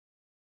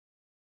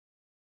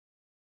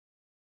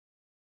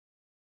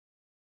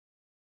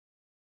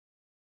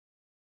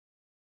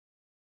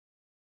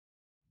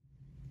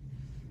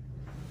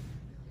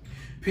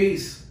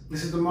Peace,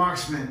 this is the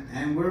Marksman,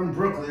 and we're in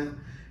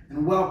Brooklyn,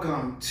 and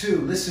welcome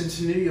to Listen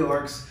to New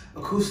York's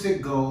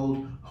Acoustic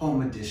Gold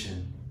Home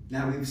Edition.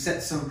 Now we've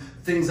set some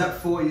things up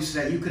for you so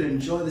that you could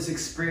enjoy this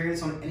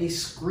experience on any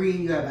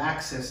screen you have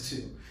access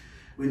to.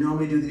 We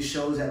normally do these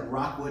shows at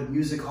Rockwood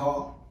Music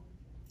Hall,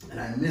 and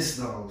I miss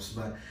those,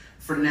 but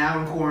for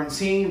now in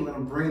quarantine, we're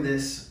gonna bring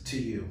this to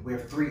you. We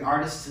have 3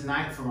 artists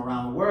tonight from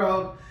around the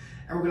world,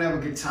 and we're gonna have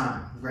a good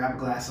time. Grab a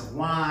glass of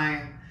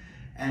wine,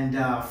 and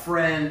a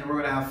friend, and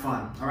we're gonna have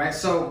fun, all right?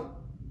 So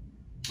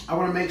I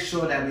wanna make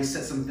sure that we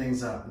set some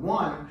things up.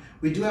 One,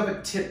 we do have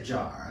a tip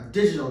jar, a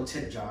digital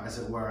tip jar, as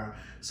it were.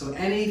 So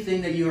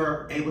anything that you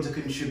are able to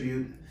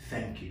contribute,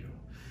 thank you.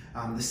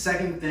 The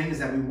second thing is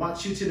that we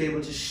want you to be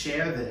able to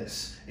share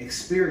this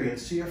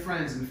experience to your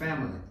friends and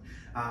family.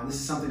 This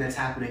is something that's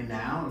happening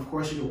now, and of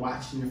course you can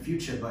watch in the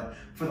future, but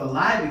for the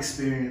live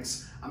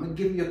experience, I'm gonna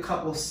give you a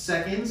couple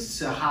seconds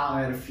to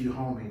holler at a few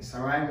homies,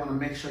 all right? I wanna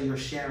make sure you're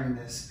sharing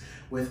this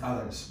with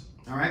others,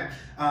 all right?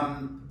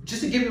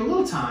 Just to give you a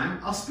little time,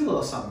 I'll spit a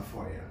little something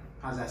for you.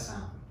 How's that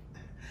sound?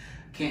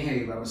 Can't hear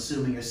you, but I'm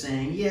assuming you're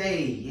saying,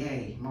 yay,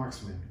 yay,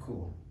 Marksman,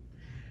 cool.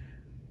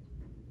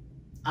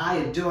 I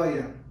adore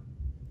you.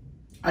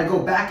 I go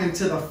back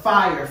into the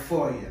fire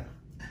for you.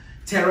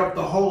 Tear up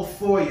the hole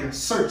for you,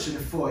 searching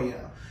for you,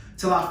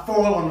 till I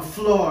fall on the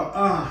floor,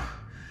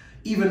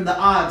 Even the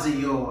odds are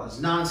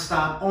yours,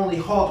 non-stop, only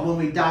halt when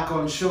we dock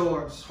on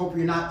shores. Hope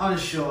you're not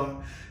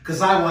unsure,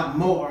 cause I want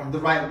more. The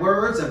right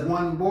words have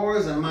won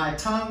wars and my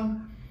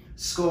tongue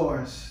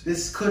scores.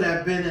 This could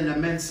have been an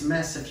immense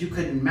mess if you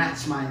couldn't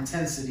match my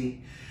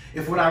intensity.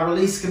 If what I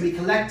release can be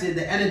collected,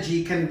 the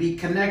energy can be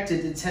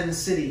connected to 10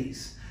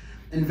 cities.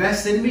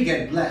 Invest in me,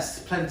 get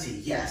blessed, plenty,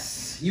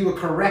 yes. You were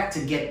correct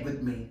to get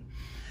with me.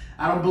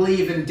 I don't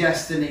believe in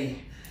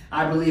destiny.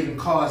 I believe in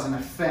cause and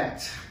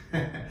effect.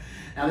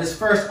 Now this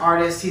first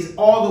artist, he's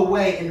all the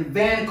way in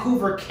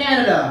Vancouver,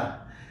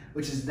 Canada,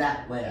 which is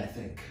that way, I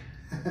think.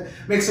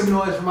 Make some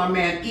noise for my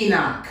man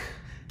Enoch.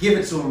 Give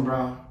it to him,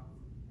 bro.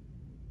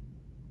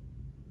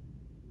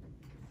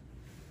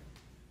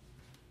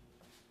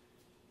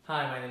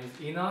 Hi, my name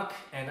is Enoch,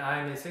 and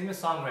I'm a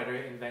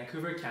singer-songwriter in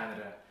Vancouver,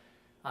 Canada.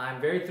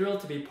 I'm very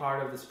thrilled to be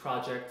part of this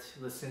project,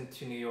 Listen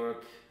to New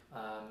York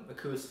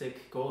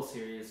Acoustic Gold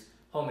Series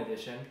Home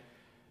Edition.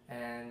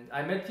 And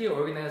I met the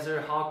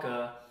organizer,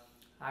 Hauke,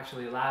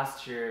 actually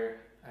last year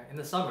in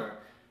the summer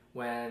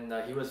when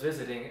he was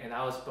visiting and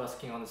I was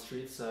busking on the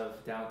streets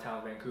of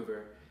downtown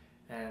Vancouver.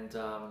 And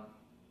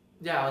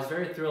yeah, I was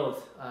very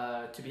thrilled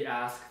to be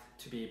asked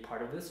to be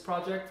part of this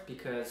project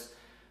because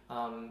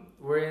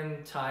we're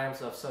in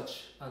times of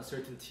such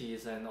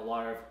uncertainties and a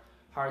lot of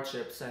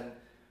hardships, and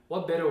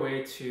what better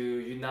way to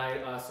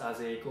unite us as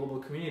a global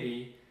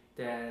community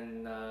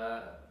than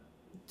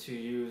to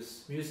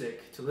use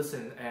music, to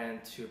listen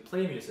and to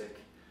play music.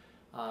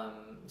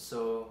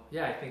 So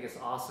yeah, I think it's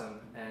awesome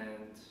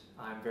and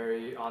I'm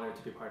very honored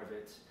to be part of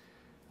it.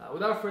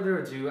 Without further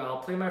ado, I'll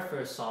play my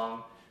first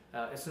song.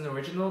 It's an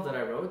original that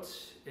I wrote.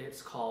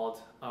 It's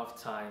called Of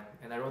Time,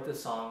 and I wrote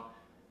this song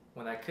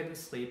when I couldn't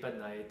sleep at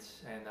night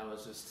and I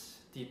was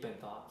just deep in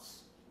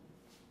thoughts.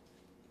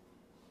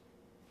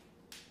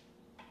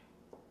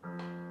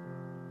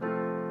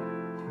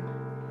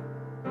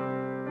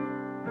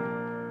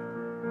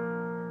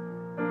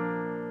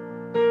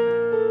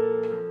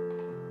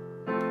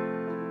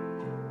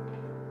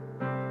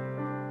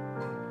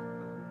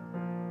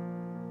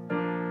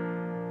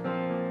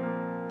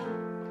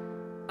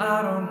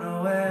 I don't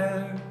know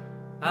where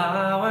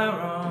I went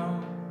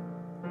wrong.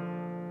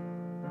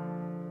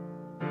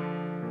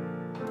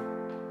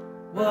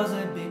 Was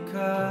it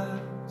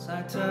because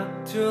I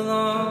took too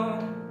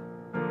long?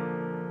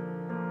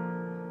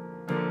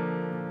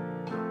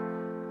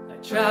 I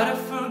try to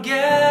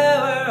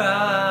forget where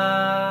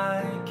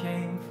I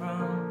came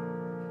from,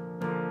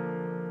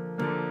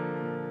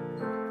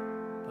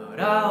 but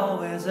I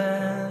always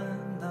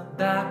end up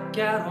back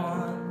at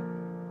one.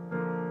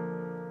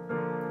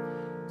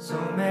 So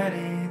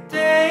many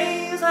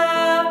days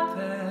have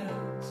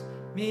passed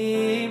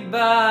me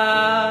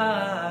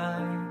by,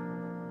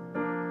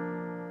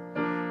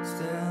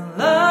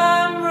 still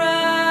I'm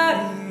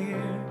right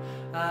here.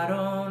 I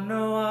don't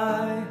know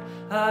why,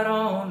 I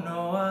don't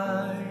know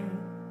why.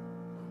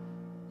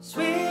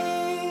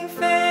 Sweet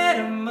fate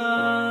of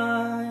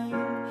mine,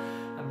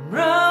 I'm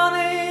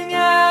running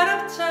out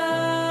of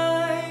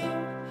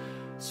time.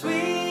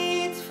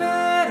 Sweet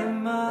fate of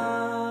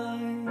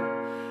mine,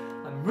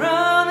 I'm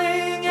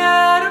running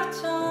out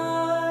of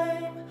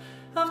time,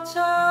 of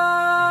time.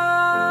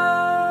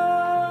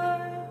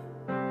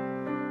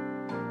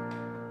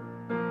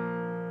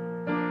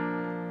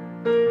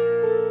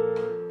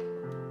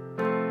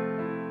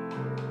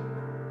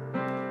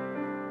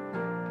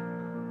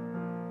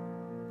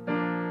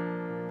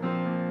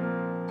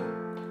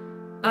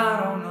 I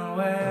don't know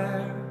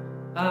where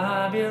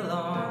I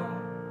belong,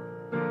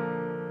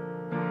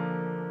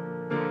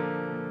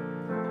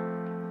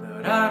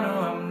 but I know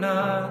I'm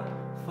not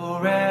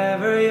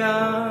forever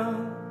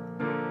young.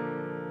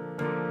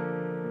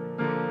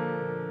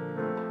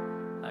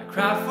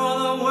 cry for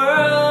the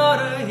world.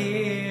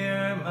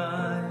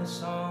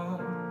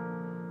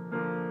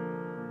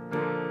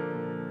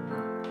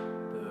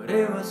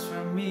 it was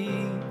for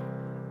me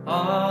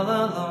all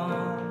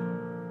along.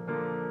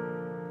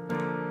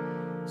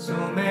 So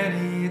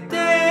many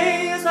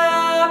days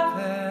have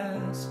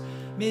passed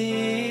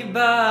me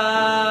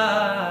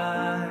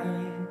by,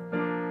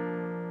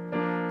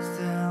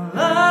 still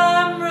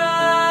I'm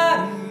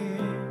right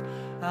here.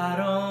 I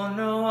don't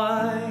know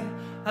why,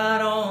 I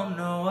don't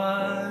know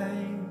why.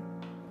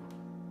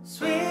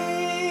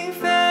 Sweet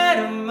fate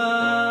of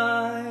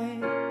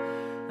mine,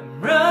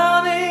 I'm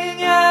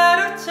running out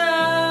of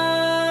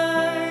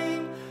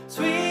time.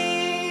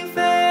 Sweet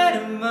fate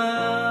of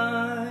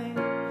mine,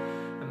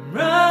 I'm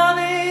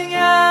running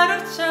out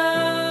of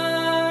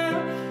time,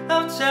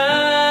 of time.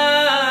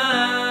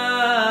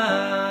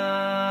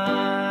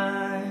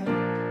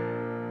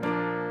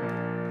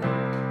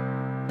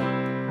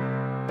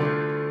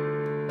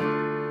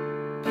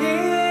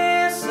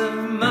 Peace of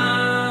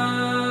mind,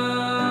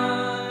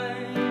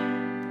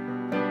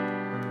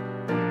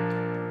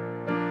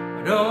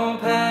 don't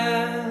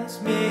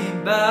pass me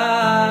by.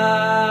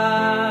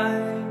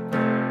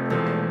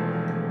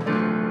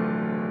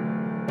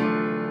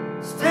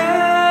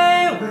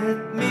 Stay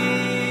with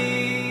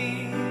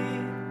me,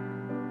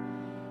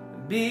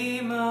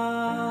 be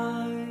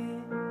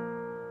mine,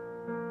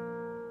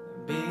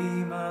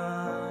 be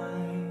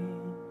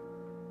mine.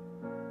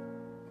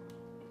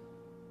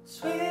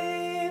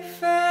 Sweet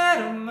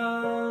fate of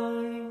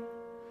mine,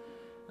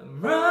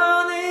 I'm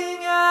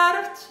running out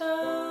of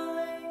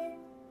time.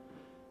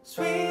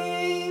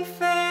 Sweet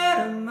fate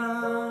of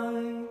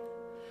mine,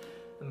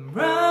 I'm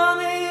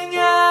running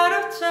out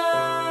of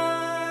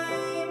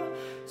time.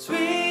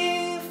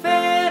 Sweet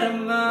fate of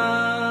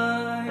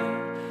mine,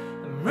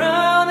 I'm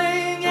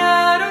running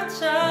out of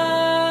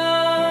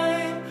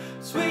time.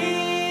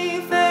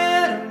 Sweet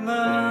fate of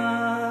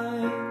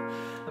mine,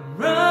 I'm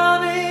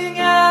running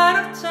out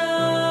of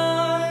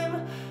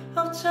time,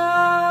 of time.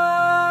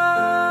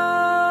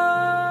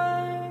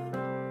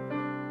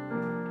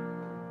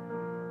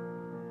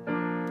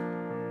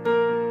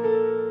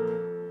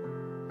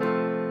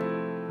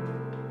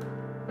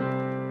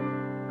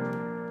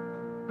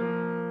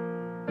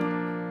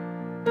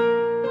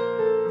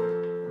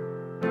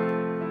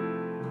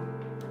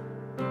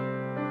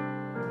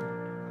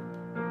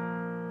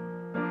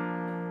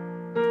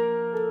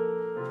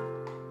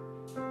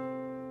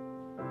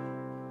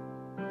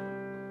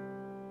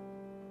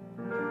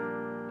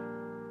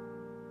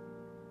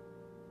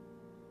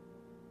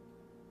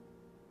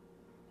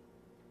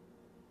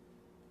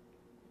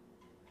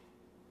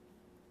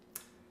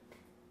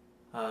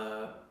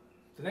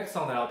 The next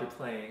song that I'll be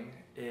playing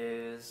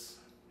is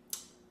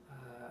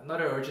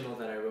another original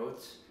that I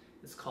wrote.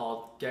 It's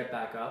called Get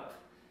Back Up.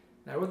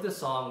 And I wrote this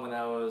song when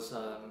I was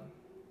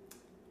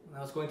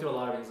going through a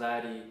lot of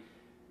anxiety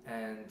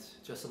and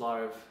just a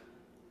lot of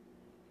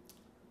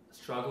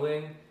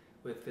struggling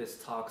with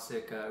this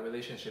toxic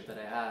relationship that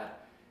I had.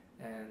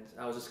 And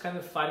I was just kind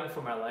of fighting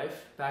for my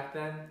life back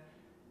then.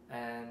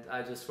 And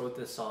I just wrote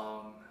this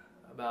song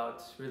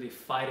about really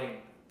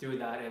fighting through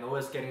that and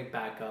always getting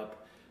back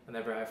up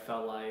whenever I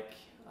felt like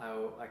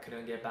I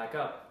couldn't get back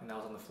up and I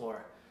was on the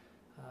floor.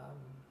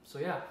 So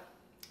yeah,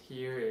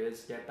 here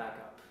is Get Back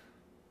Up.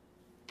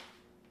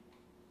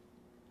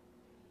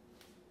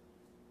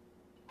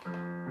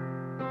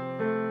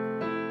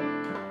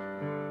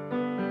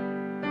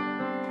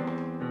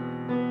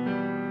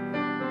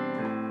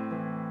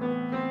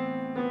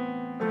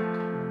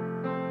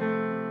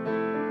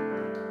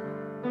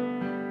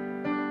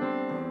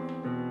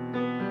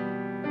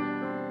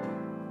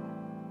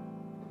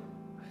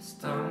 I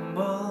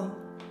stumbled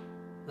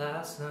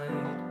last night,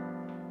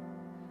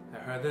 I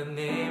heard the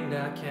name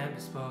that can't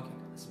be spoken.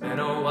 It's been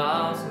a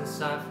while since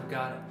I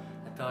forgot it.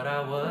 I thought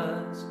I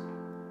was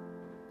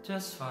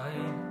just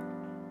fine,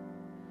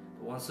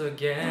 but once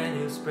again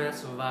you spread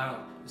so viral.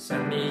 You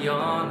sent me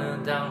on a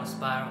downward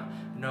spiral.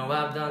 I know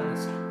I've done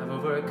this, I've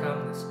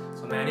overcome this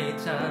so many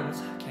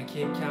times, I can't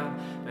keep count.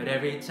 But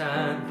every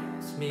time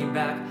it's me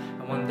back,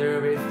 I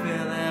wonder if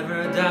it'll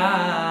ever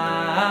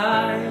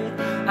die.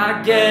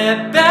 I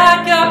get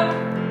back up,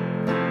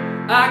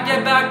 I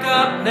get back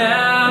up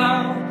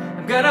now.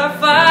 I'm gonna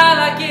fight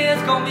like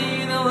it's gonna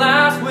be the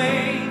last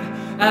wave.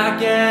 I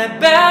get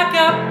back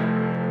up,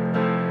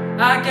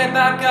 I get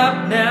back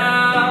up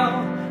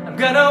now. I'm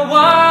gonna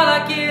war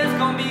like it's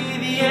gonna be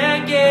the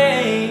end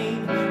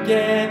game.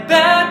 Get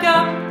back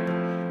up,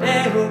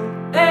 ayo,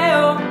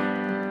 ayo,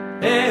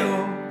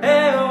 ayo,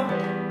 ayo,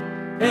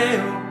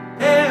 ayo,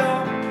 ayo.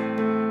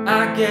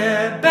 I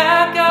get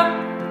back up,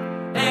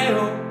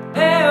 ayo,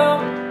 ayo,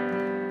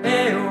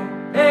 ayo,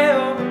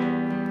 ayo,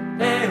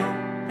 ayo,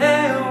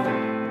 ayo.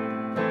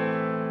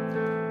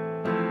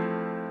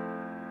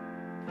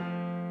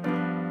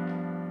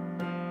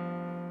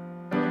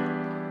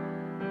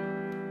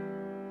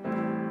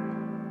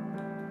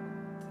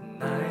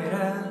 Night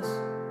has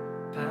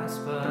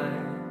passed by.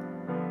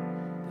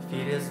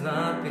 Defeat is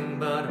nothing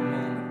but a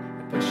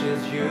moment that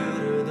pushes you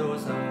to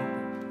doors that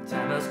open.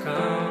 Time has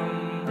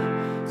come,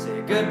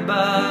 say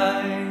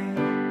goodbye.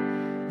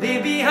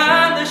 Leave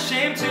behind the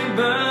shame to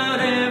burn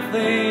in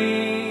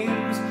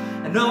flames.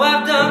 I know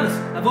I've done this,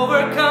 I've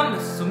overcome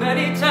this so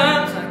many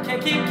times I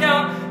can't keep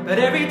count, but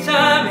every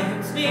time it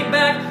hits me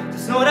back,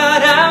 just know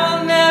that I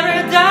will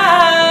never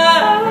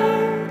die.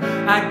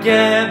 I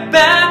get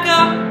back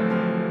up,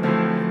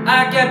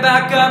 I get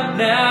back up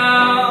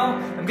now.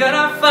 I'm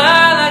gonna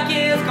fight like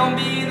it's gonna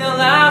be the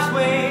last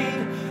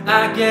wave.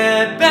 I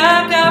get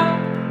back up,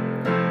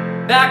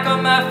 back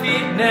on my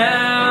feet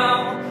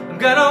now. I'm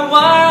gonna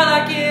war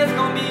like it's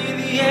gonna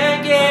be the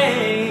end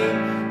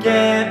game.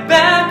 Get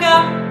back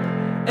up,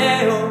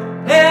 ayo,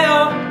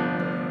 ayo,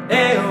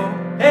 ayo,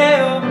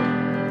 ayo,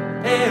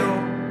 ayo,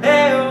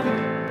 ayo.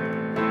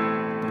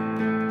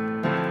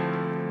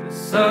 The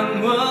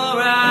sun will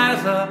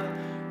rise up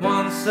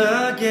once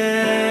again,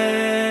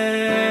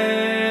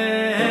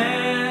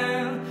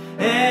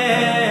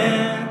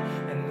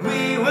 and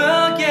we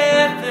will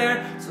get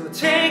there, so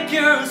take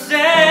your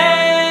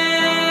stand,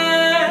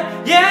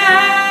 yeah.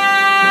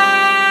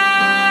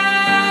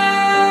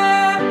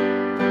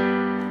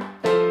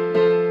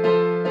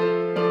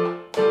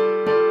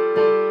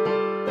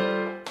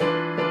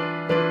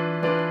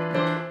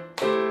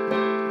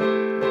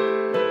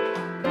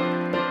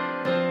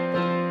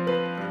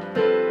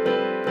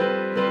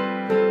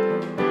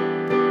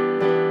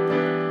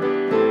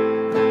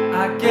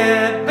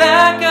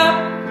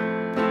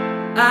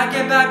 I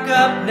get back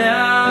up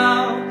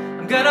now.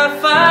 I'm gonna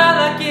fight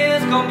like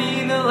it's gonna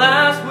be the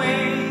last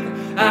wave.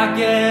 I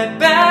get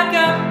back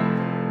up,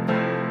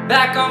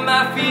 back on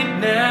my feet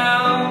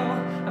now.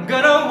 I'm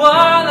gonna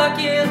war like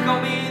it's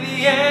gonna be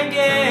the end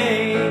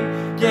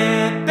game.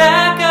 Get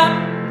back up,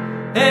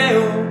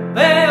 ayo,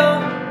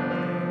 ayo,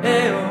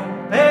 ayo,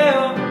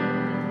 ayo,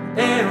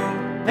 ayo,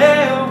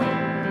 ayo.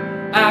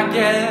 I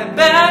get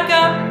back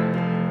up,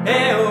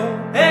 ayo,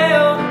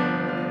 ayo,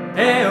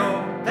 ayo,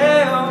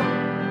 ayo.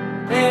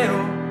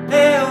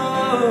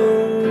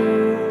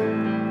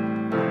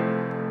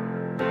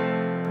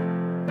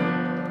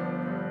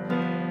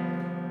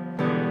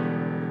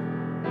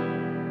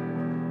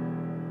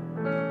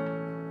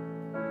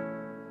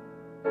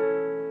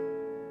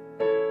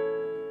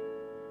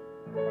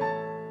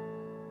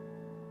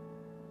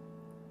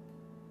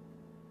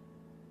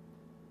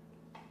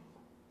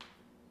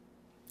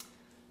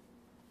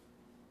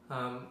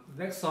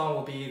 The next song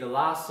will be the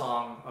last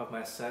song of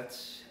my set.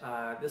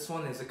 This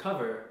one is a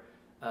cover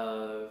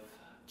of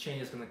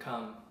Change Is Gonna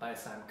Come by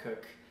Sam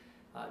Cooke.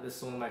 This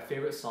is one of my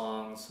favorite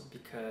songs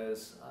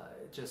because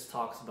it just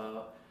talks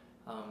about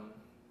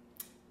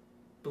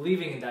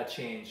believing in that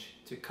change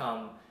to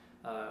come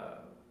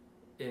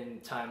in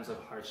times of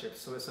hardship.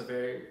 So it's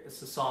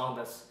a song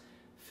that's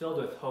filled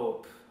with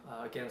hope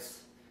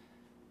against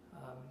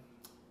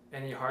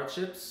any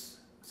hardships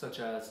such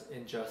as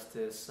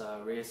injustice,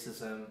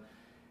 racism,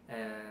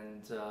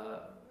 and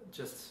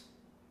just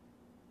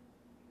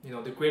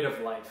the grit of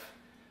life.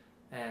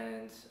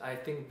 And I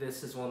think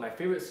this is one of my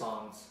favorite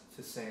songs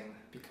to sing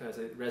because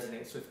it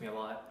resonates with me a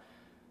lot.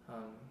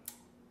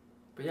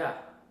 But yeah,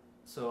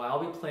 so I'll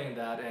be playing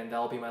that, and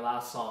that'll be my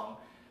last song.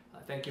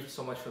 Thank you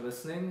so much for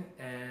listening,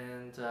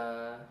 and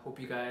hope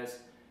you guys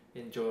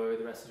enjoy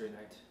the rest of your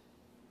night.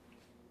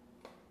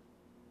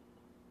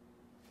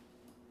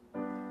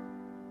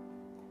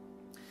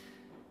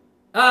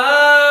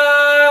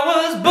 I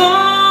was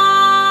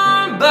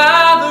born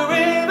by the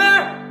river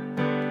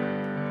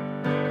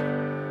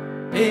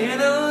in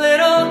a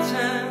little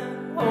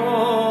town,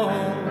 oh,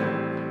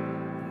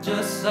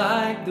 just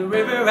like the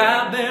river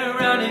I've been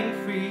running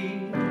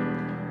free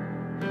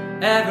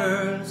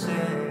ever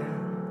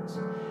since.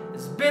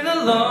 It's been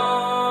a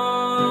long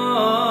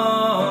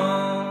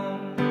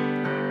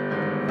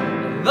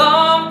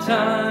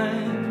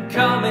time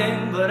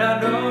coming, but I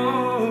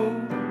know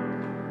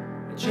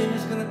a change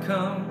is gonna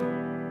come.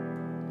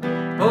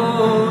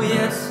 Oh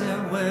yes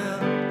it will.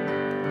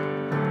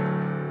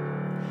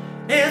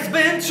 It's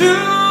been too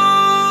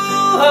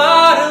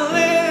hard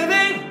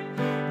living,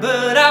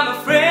 but I'm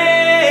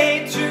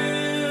afraid to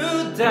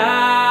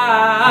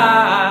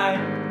die,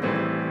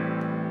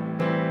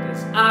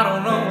 'cause I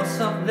don't know what's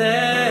up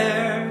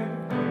there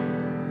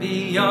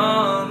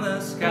beyond the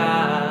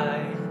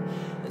sky.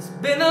 It's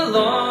been a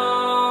long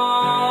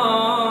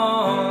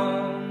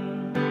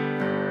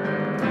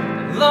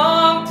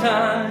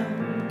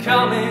time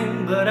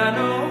coming, but I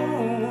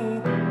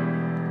know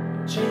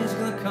change is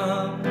gonna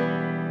come.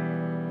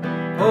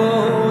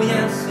 Oh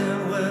yes it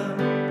will.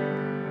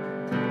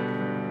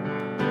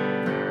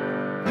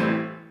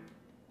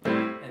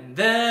 And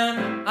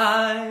then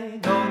I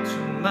go to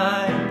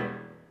my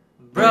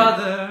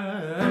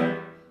brother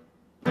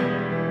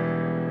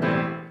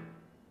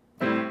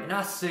and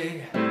I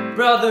say,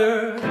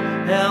 brother,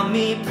 help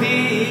me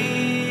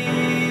please.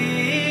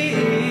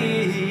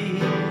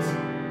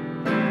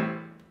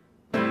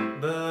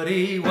 But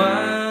he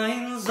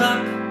winds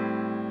up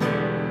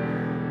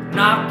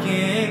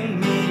knocking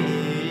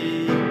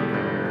me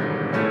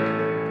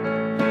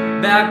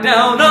back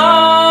down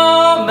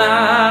on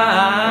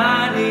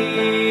my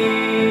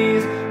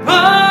knees.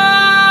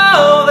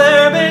 Oh,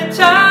 there have been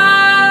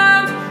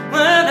times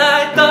when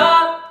I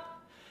thought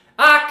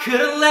I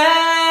couldn't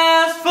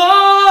last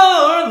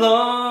for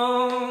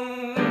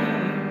long,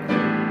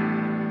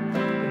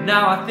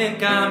 I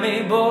think I'm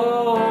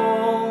able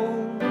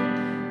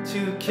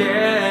to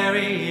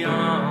carry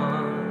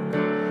on.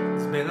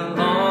 It's been a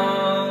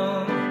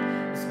long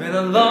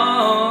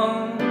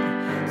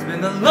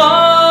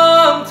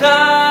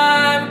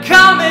time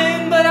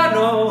coming, but I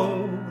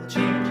know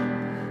change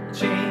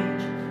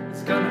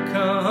is gonna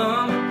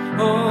come.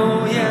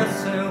 Oh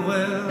yes it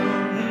will.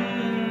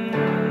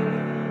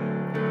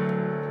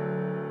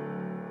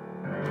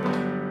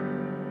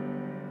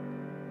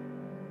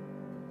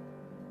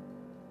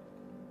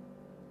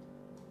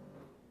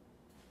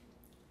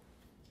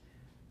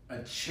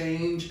 A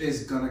change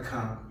is gonna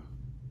come.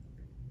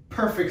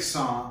 Perfect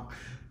song.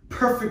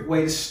 Perfect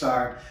way to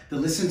start the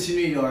Listen to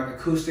New York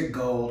Acoustic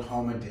Gold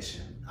Home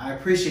Edition. I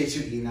appreciate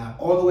you, Enoch,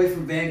 all the way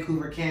from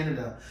Vancouver,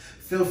 Canada.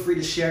 Feel free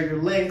to share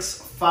your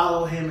links,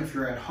 follow him if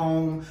you're at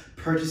home,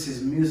 purchase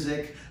his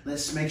music.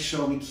 Let's make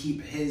sure we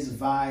keep his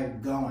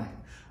vibe going.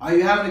 Are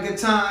you having a good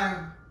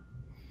time?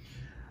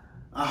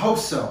 I hope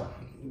so.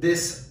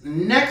 This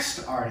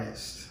next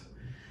artist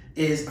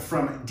is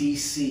from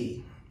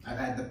DC. I've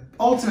had the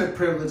ultimate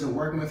privilege of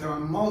working with her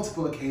on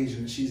multiple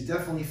occasions. She's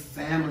definitely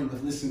family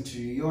with Listen to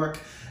New York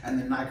and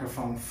the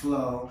microphone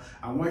flow.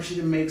 I want you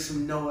to make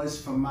some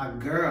noise for my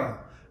girl,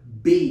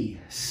 B.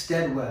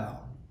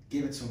 Steadwell.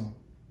 Give it to him.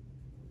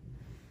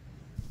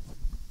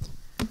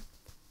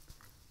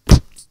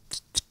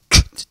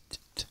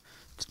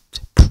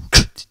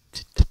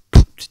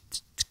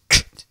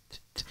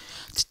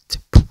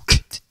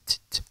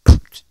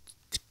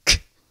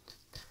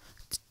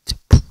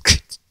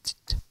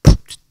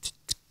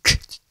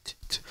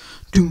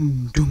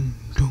 Doom doom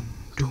doom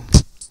doom.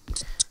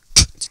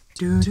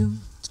 Doo doo.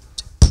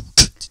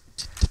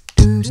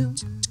 Doo doo.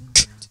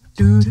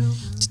 Doo doo.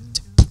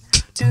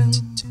 Doom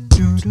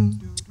doo doo.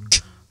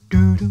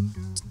 Doo doo.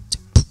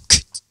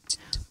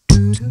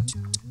 Doo doo.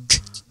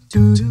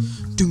 Doo doo.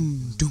 Doom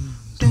doom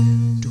doom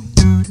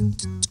doom.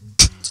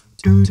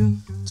 Doo doo.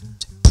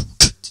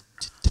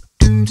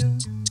 Doo doo.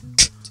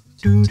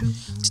 Doo doo. Doo doo.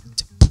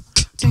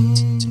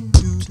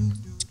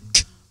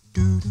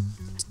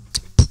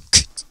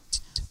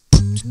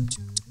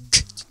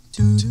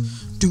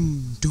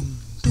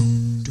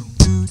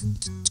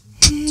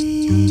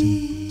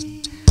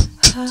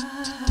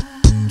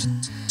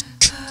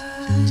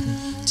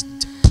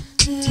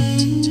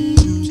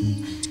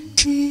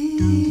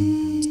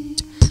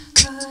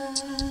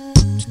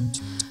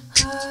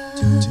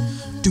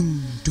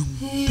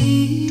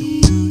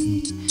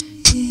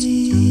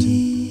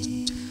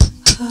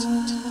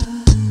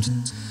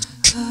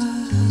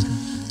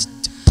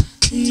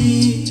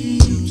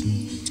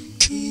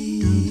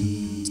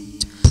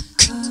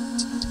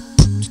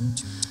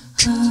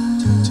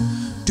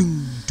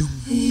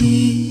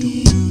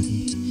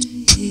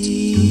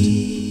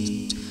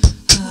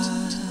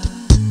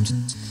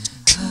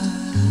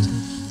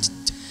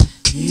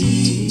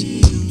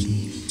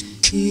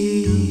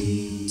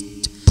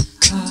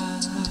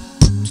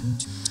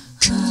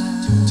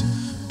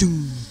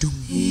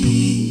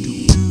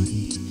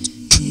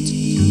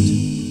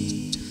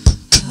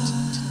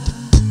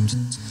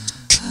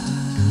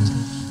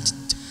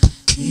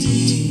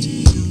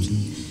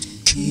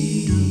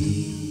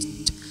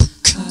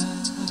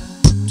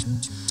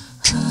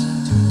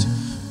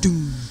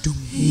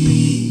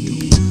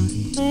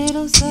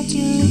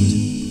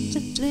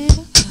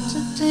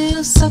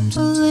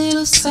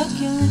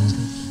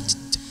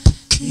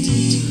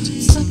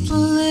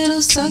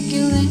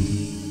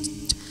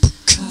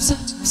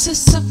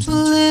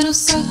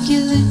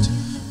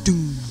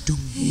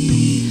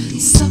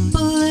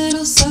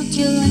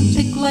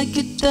 Like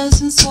a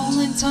dozen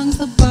swollen tongues,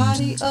 the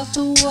body of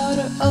the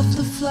water, of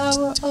the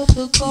flower, of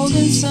the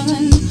golden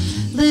sun.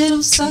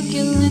 Little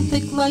succulent,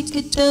 thick like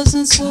a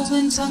dozen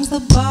swollen tongues, the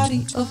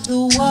body of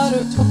the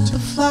water, of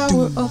the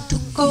flower, of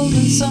the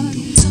golden sun.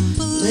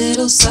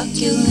 Little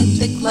succulent,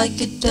 thick like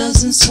a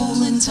dozen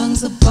swollen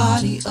tongues, the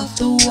body of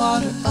the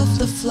water, of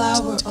the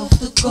flower, of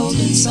the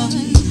golden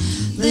sun.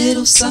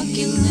 Little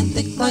succulent,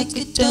 thick like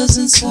a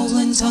dozen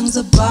swollen tongues,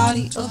 the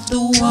body of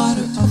the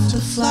water, of the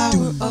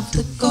flower, of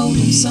the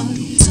golden sun.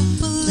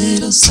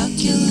 Little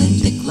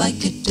succulent, thick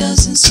like a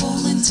dozen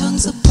swollen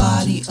tongues, the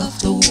body of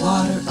the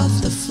water,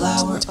 of the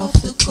flower, of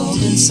the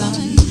golden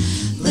sun.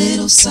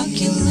 Little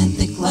succulent,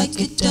 thick like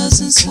a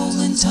dozen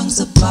swollen tongues,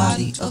 the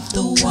body of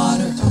the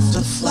water, of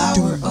the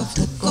flower, of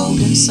the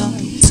golden sun.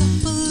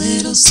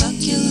 Little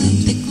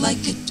succulent, thick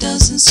like a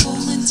dozen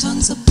swollen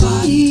tongues, the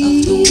body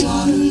of the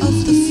water,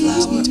 of the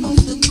flower, of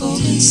the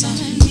golden sun.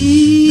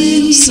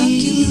 Little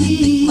succulent,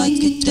 thick like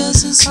a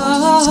dozen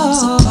swollen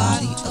tongues, the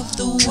body of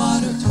the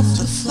water, of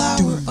the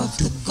flower, of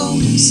the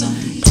golden sun.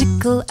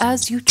 Tickle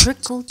as you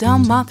trickle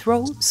down my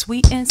throat,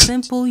 sweet and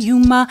simple, you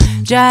my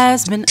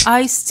jasmine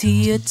iced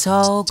tea. A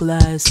tall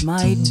glass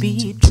might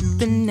be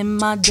dripping in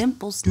my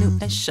dimples, new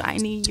and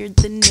shinier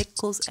than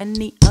nickels.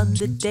 Any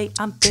other day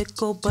I'm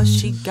fickle, but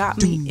she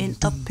got me in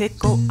a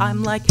pickle.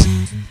 I'm like,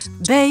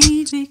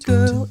 baby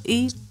girl,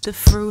 eat the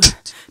fruit,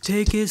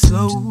 take it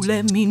slow,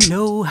 let me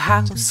know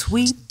how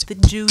sweet the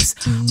juice.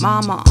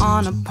 Mama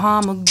on a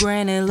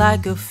pomegranate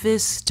like a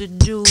fist of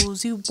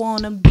jewels. You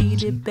wanna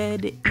beat it,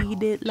 better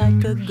eat it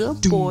like a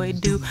good boy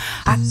do.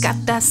 I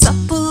got that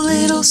supple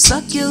little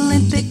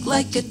succulent, thick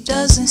like a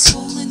dozen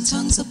swollen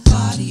tongues, a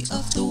body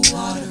of the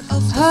water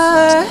of the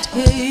flower of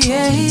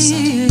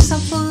the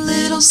supple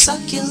little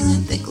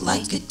succulent, thick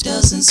like a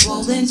dozen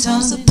swollen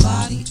tongues, a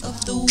body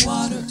of the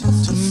water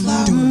of the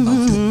flower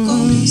of the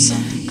golden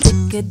sun.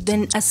 Thicker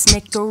than a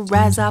snicker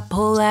as I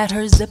pull at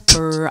her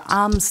zipper.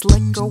 I'm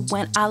slicker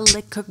when I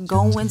lick her,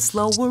 going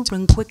slower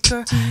and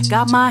quicker.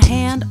 Got my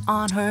hand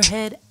on her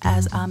head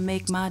as I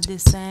make my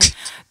descent.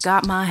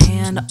 Got my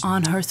hand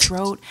on her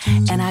throat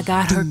and I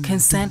got her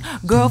consent.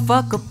 Girl,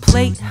 fuck a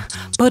plate,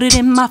 put it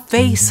in my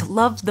face.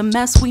 Love the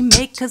mess we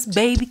make, cause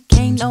baby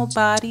can't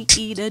nobody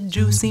eat a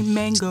juicy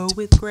mango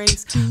with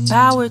grace.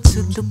 Power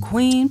to the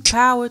queen,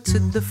 power to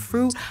the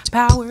fruit,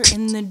 power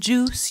in the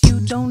juice.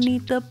 You don't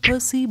need the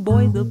pussy,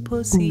 boy, the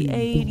pussy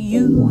ate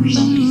you.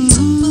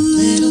 Supple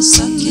little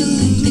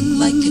succulent, thick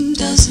like a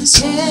dozen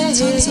swollen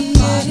tongues, a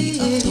body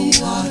of the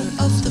water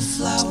of the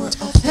flower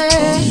of the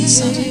golden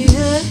sun.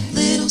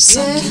 Little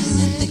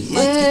succulent, thick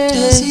like a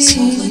dozen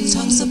swollen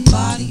tongues, a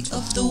body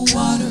of the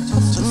water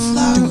of the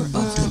flower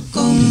of the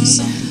golden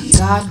sun.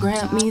 God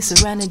grant me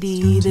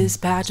serenity, this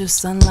patch of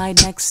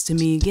sunlight next to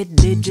me. Get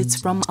digits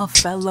from a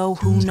fellow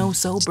who knows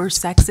sober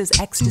sex is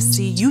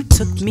ecstasy. You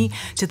took me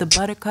to the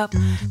Buttercup,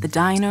 the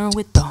diner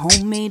with the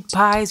homemade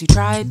pies. You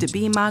tried to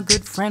be my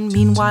good friend,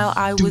 meanwhile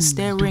I was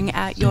staring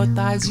at your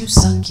thighs. You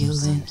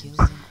succulent,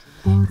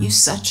 you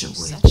such a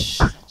witch.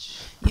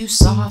 You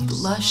soft,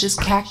 luscious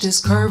cactus,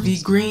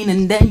 curvy green,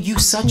 and then you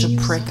such a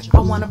prick.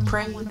 I wanna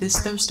pray this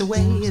thirst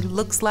away. It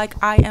looks like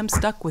I am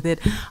stuck with it.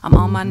 I'm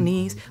on my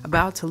knees,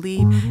 about to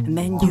leave, and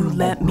then you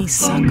let me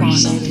suck on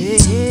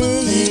it.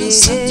 Little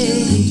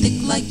succulent,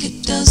 thick like a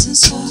dozen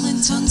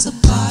swollen tongues, a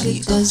body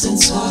of the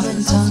water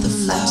of the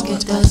flower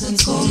of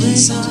the golden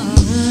sun.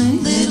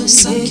 Little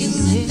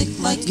succulent, thick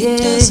like a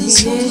dozen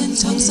swollen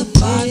tongues, a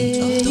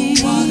body of the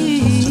water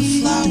of the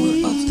flower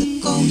of the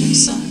golden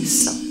sun.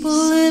 Supple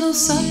little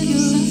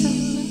succulent,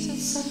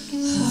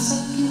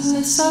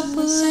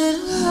 supple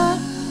little,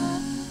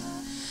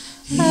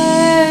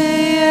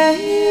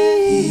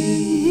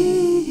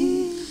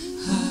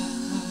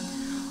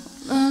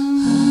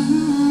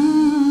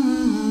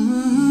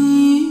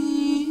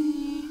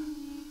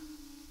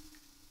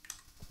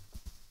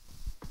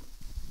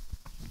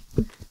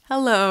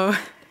 Hello,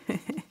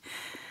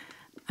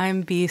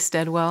 I'm B.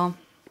 Steadwell.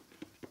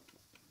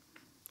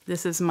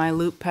 This is my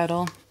loop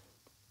pedal,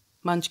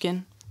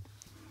 Munchkin.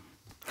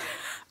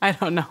 I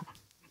don't know.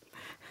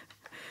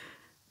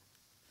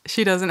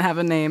 She doesn't have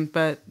a name,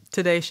 but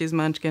today she's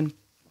Munchkin.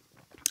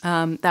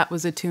 That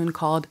was a tune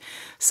called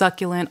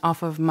Succulent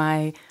off of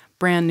my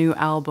brand new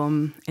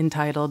album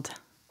entitled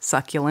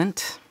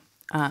Succulent.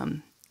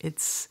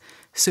 It's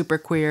super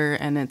queer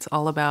and it's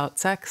all about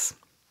sex.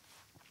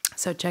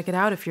 So check it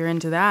out if you're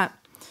into that.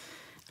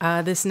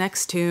 This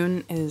next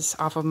tune is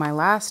off of my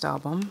last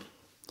album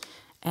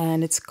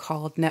and it's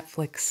called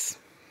Netflix.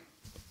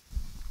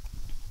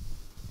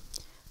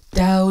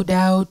 Dow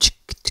dow chick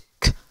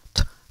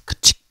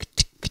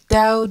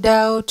dow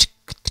dow chick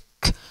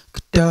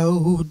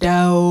dow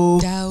dow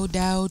dow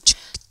dow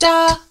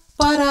da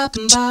ba da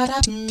ba da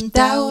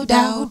dow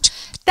dow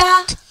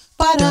da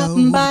ba da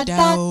ba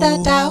da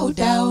dow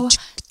dow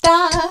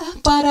da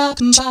ba da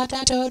ba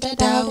da dow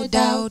dow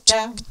dow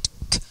dow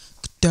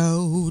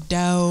dow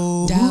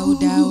dow dow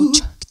dow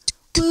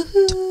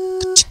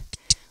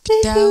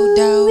dow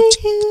dow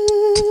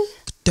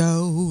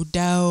dow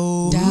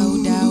dow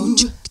dow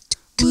dow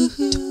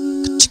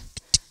woohoo,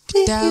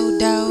 dow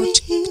dow,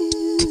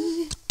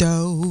 dow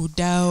dow,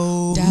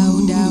 dow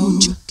dow,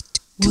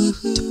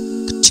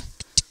 woohoo,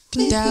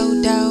 dow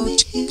dow,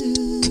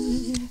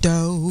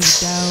 dow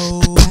dow,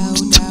 dow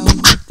dow,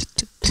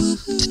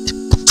 woohoo,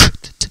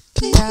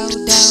 dow dow,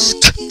 dow dow,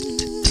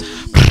 dow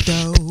dow, woohoo, dow dow,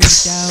 dow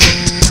dow,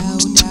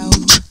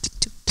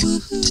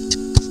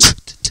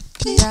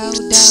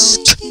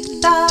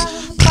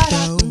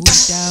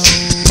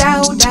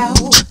 dow dow.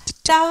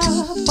 Da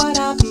ba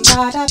da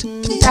ba da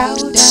dow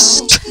dow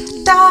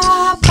da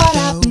ba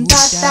da da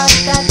da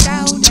da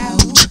dow dow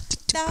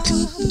da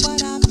ba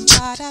da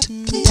ba da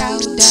dow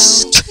dow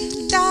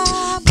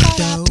da ba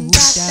da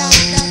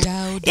da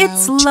da.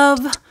 It's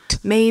love.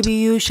 Maybe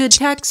you should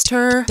text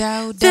her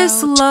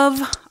this love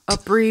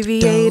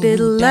abbreviated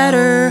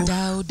letter.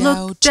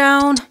 Look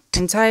down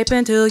and type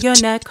until your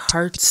neck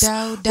hurts.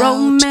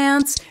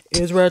 Romance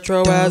is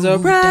retro as a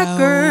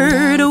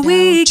record.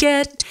 We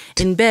get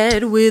in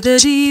bed with a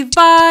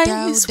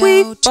device.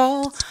 We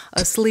fall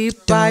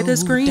asleep by the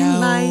screen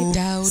light.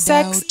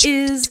 Sex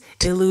is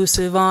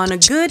elusive on a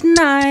good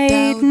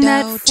night.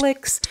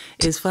 Netflix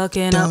is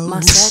fucking up my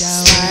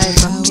sex life.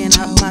 Fucking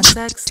up my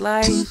sex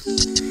life.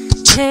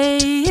 Hey,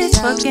 it's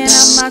fucking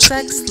up my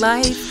sex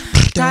life.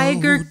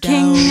 Tiger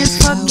King is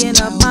fucking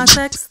up my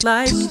sex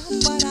life.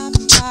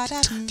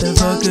 They're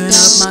fucking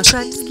up my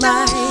sex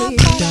life.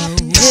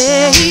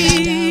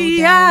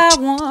 Hey, I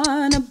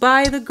wanna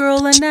buy the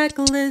girl a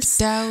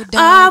necklace.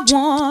 I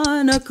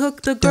wanna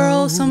cook the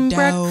girl some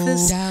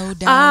breakfast.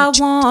 I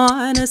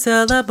wanna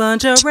sell a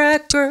bunch of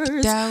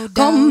records.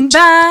 Come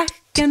back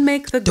and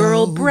make the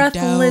girl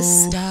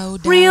breathless.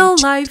 Real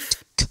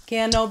life,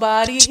 can't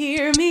nobody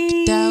hear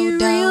me.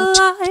 Real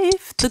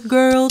life, the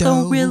girl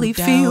don't really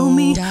feel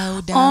me.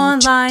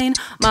 Online,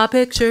 my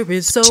picture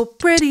is so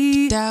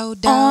pretty.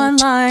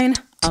 Online,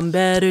 I'm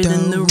better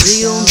than the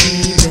real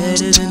me,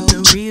 better than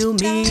the real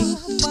me.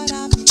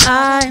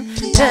 I'm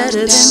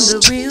better than the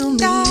real me.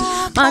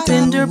 My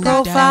Tinder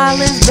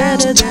profile is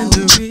better than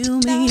the real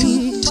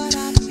me.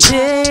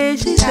 Yeah,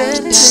 she's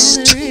better than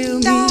the real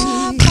me.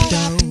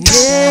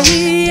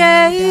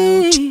 Yeah,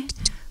 yeah.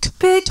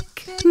 Pick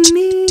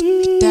me,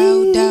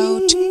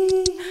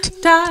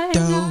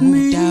 type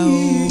me,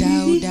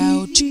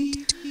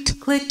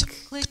 click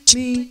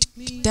me,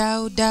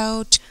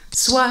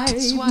 swipe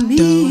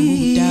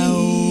me,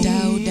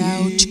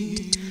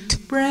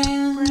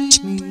 brand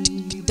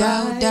me,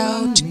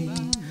 buy me,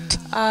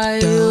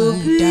 I'll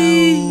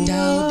be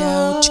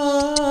yours.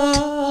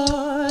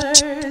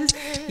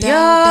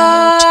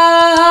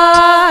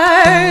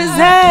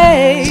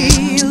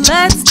 Hey,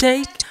 let's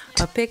take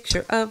a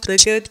picture of the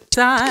good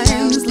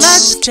times.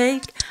 Let's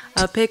take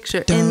a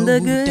picture in the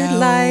good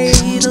light.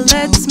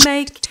 Let's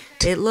make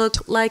it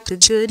look like a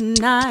good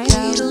night.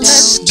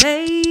 Let's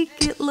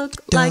make it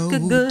look like a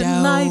good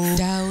life.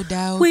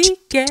 We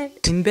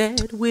get in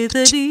bed with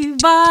a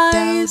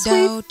device.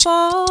 We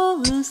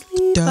fall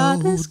asleep by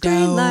this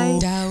great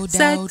light.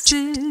 Sex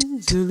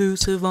is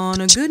elusive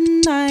on a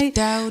good night.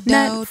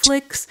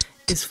 Netflix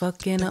is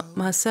fucking up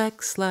my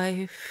sex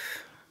life.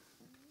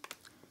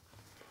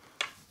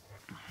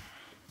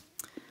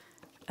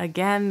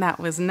 Again, that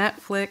was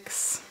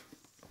Netflix.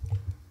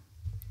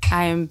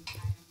 I am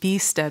B.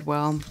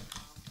 Steadwell.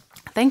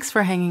 Thanks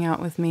for hanging out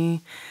with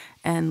me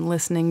and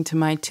listening to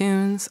my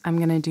tunes. I'm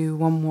going to do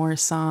one more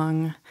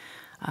song.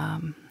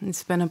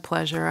 It's been a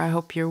pleasure. I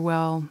hope you're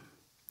well,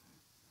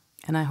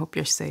 and I hope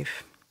you're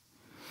safe.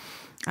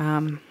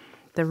 The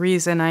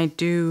reason I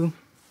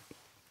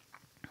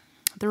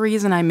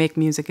make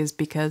music is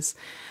because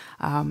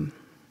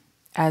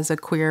as a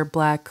queer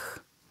Black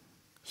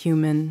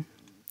human,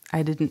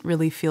 I didn't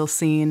really feel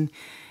seen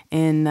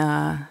in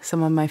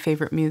some of my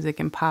favorite music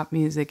and pop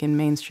music and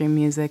mainstream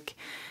music.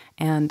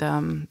 And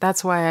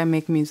that's why I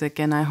make music.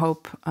 And I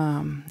hope,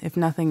 if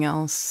nothing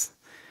else,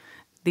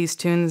 these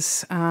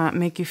tunes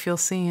make you feel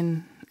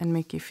seen and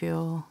make you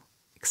feel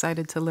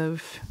excited to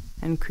live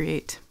and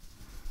create.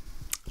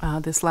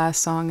 This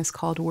last song is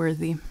called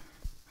Worthy.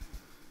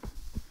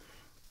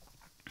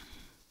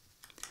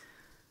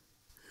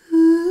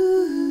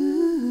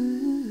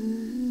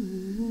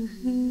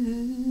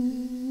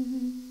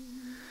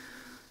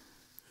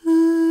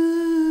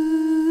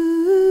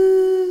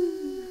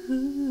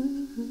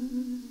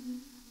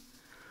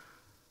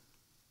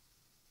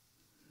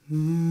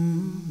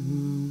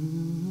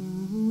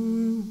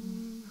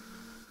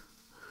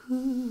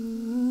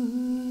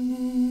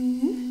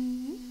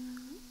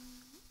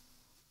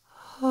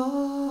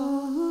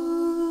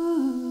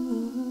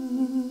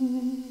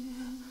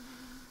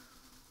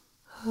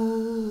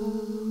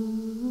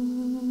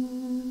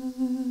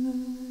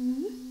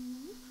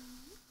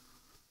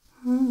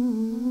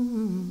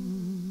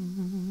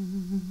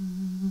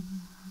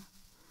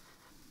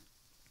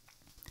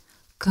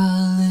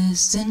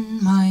 Colors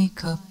in my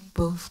cup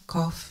of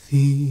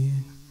coffee.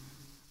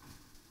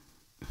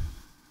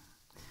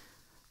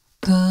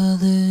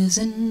 Colors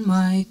in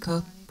my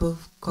cup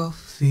of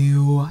coffee.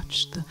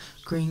 Watch the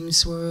cream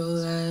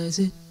swirl as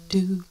it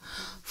do.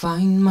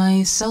 Find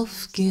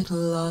myself get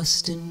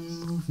lost in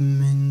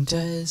movement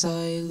as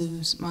I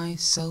lose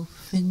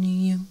myself in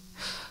you.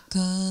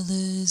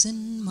 Colors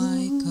in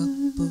my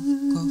cup of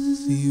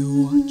coffee.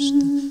 Watch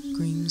the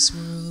cream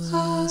swirl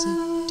as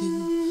it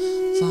do.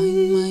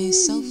 Find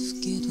myself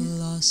get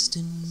lost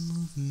in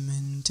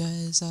movement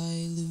as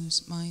I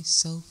lose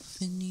myself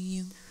in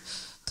you.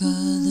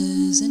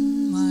 Colors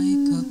in my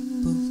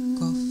cup of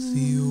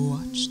coffee.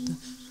 Watch the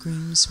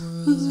cream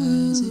swirl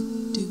as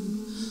it do.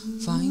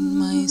 Find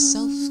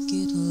myself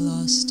get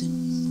lost in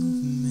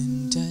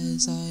movement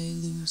as I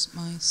lose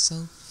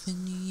myself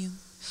in you.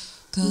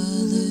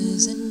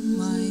 Colors in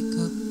my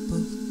cup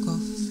of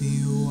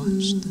coffee.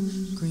 Watch the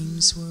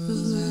cream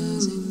swirl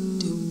as it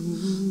do.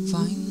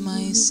 Find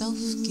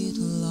myself get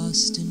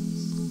lost in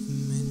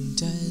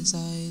movement as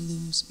I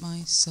lose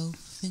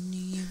myself in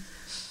you.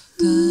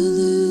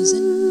 Colors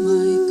in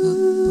my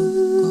cup of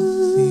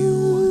coffee.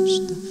 Watch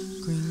the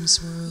cream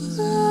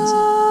swirl as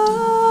it do.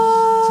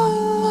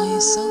 Find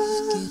myself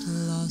get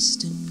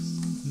lost in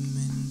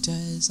movement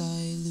as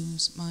I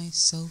lose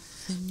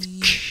myself in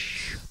you.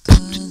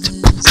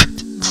 Colors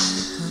in my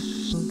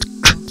cup of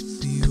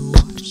coffee.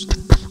 Watch the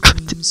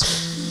cream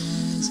swirl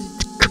as it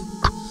do.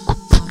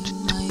 Find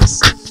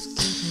myself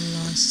get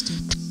lost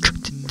in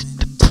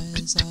movement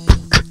as I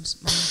lose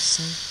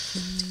myself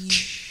in you.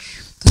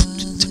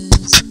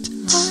 Colors in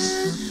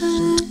my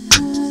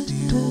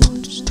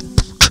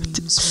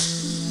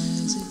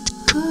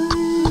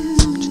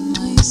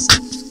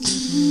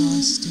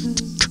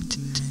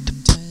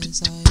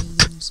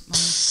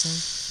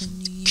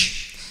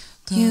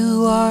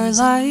You are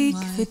like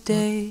the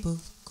day,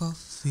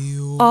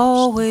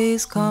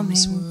 always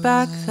coming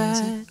back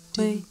that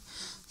way,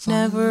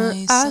 never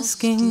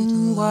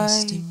asking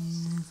why.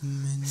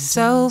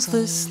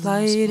 Selfless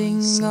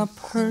lighting up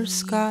her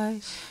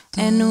sky,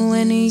 and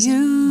when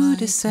you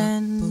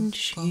descend,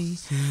 she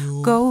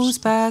goes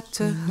back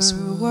to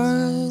her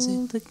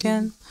world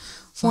again.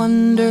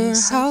 Wonder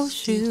how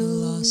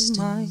she'll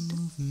mind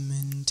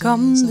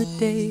come the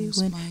day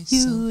when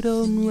you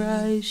don't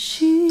rise.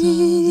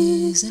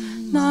 She's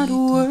not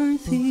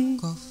worthy.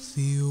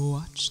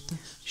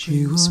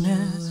 She will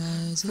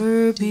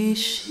never be.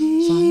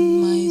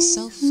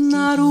 She's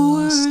not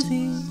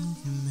worthy.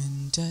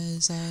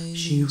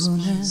 She will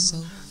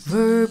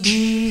never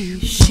be.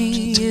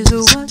 She is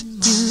what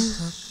you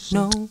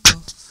know.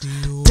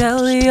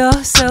 Tell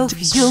yourself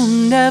you'll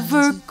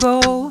never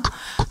go.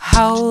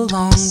 How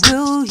long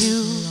will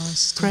you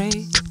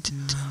pray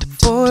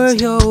for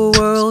your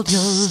world,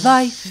 your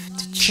life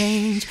to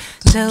change?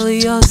 Tell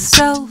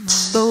yourself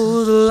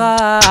those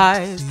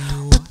lies.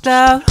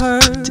 Without her,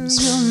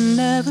 you'll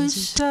never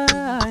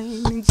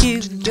shine.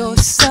 Give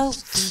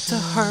yourself to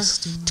her.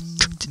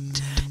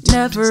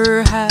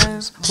 Never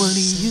have what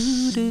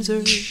you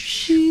deserve.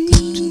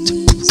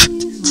 She's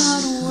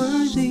not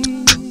worthy.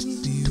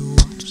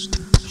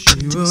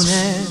 She will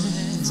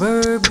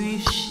never be.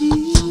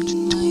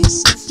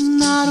 She's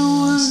not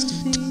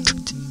worthy.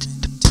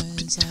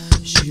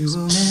 She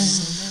will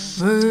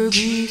never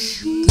be.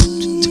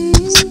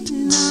 She's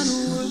not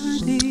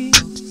worthy.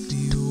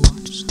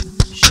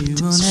 She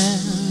will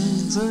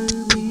never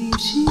be.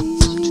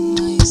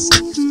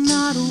 She's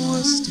not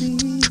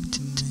worthy.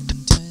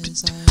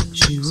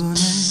 She will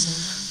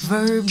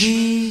never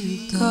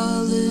be.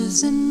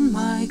 Colors in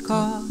my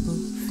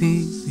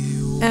coffee.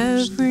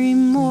 Every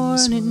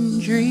morning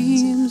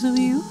dreams of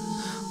you.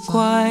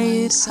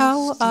 Quiet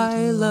how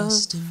I love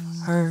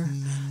her,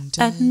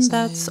 and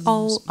that's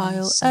all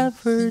I'll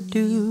ever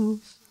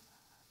do.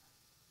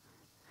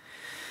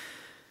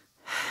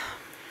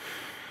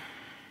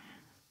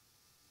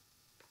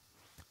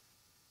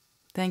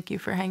 Thank you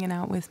for hanging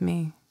out with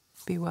me.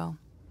 Be well.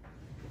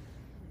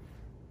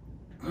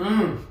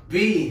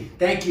 B,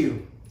 thank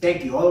you.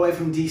 Thank you. All the way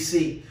from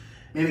DC.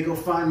 Made me go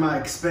find my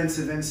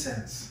expensive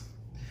incense.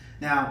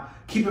 Now,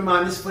 keep in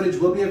mind this footage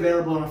will be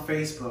available on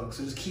Facebook,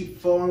 so just keep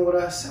following with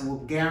us and we'll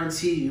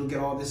guarantee you'll get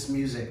all this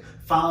music.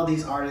 Follow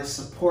these artists,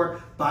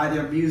 support, buy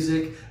their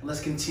music, and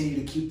let's continue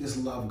to keep this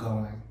love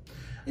going.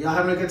 Y'all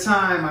having a good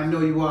time? I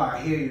know you are. I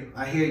hear you.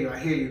 I hear you. I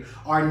hear you.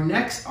 Our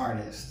next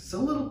artist is a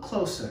little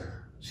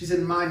closer. She's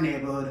in my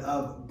neighborhood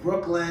of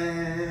Brooklyn.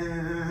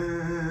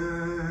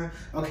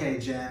 Okay,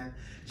 Jenn.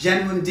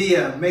 Jenn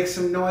Mundia, make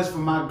some noise for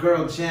my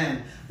girl,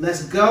 Jenn.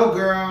 Let's go,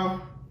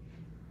 girl.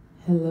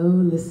 Hello,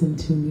 listen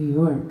to New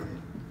York.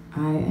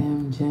 I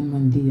am Jenn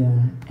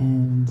Mundia,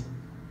 and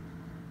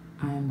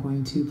I am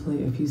going to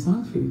play a few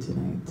songs for you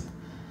tonight,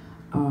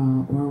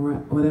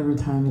 or whatever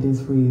time it is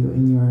for you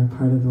in your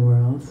part of the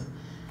world.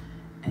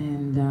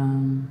 And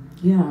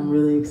yeah, I'm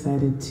really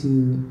excited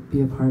to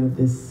be a part of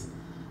this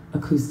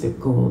Acoustic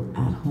Gold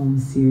at Home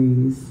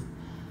series.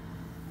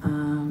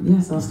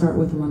 Yes, I'll start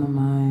with one of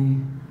my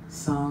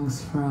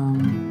songs from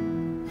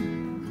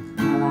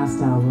my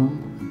last album.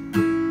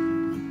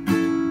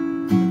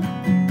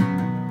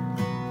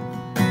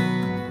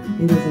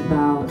 It is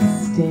about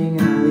staying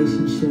in a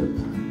relationship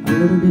a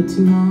little bit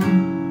too long,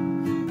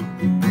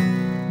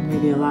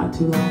 maybe a lot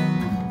too long.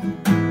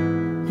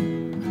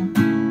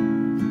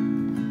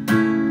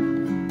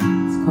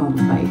 It's called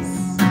Vice.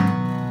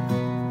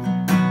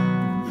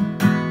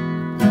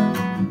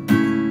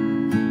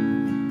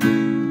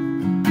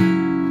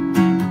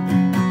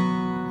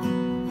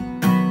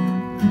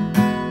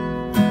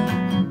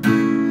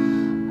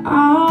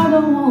 I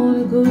don't want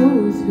to go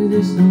through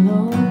this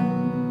alone.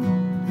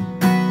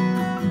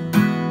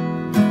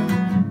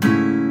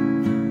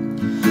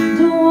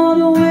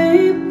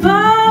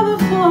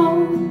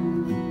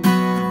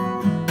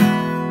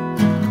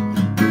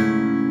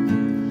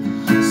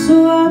 So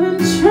I've been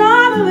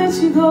trying to let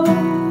you go,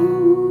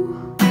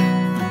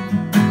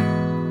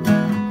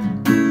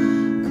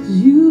 'cause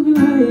you've been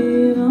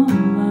weighing on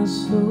my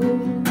soul.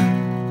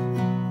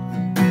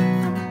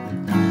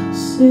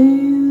 Say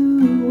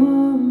you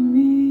want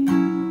me,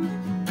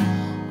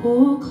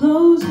 or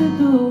close the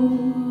door.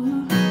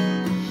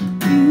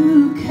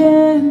 You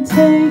can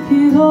take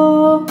it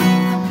all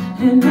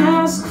and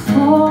ask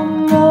for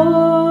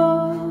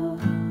more.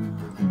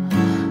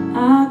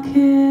 I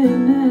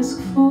can't ask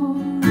for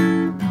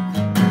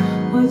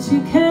what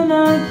you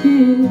cannot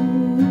give.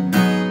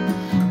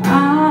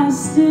 I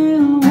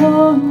still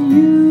want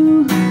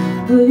you,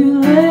 will you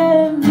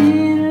let me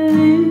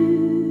live?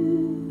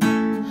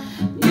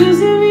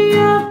 Using me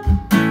up,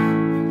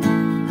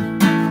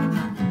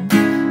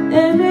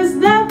 and there's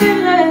nothing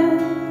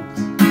left.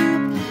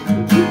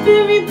 You're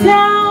keeping me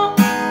down,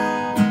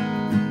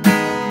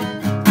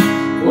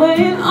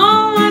 weighing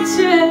on my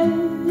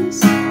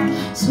chest.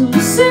 So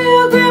loosen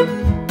your grip,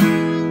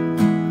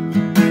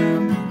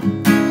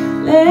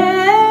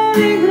 let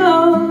it go.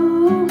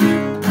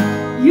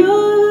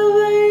 You're the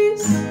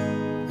waves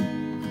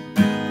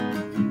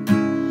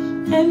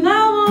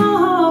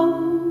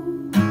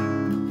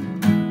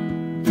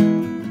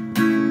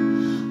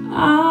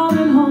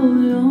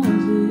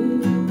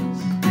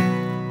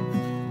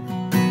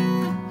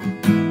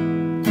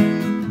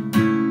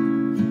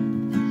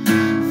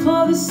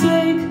the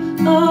sake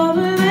of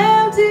an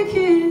empty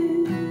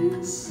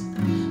kiss.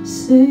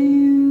 Say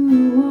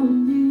you want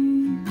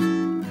me,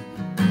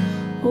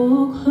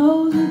 or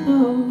close the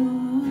door.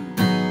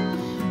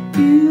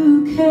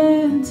 You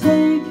can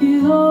take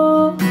it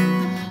all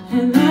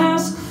and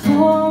ask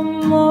for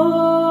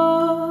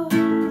more.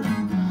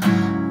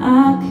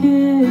 I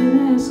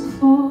can't ask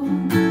for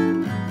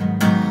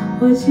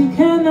what you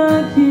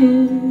cannot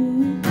give.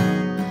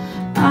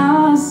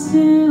 I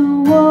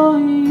still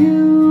want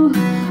you.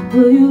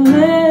 Will you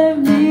let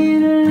me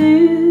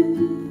live?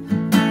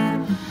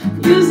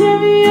 You set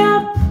me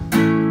up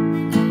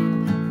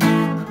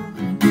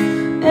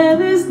and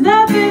there's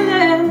nothing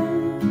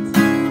left.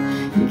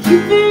 You're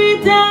keeping me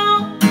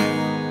down,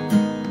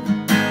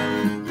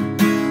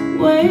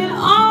 weighing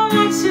on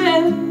my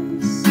chest.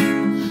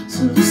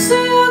 So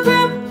loosen your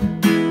grip,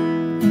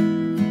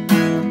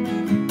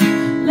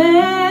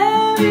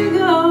 let me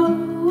go.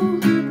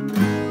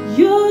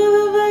 You're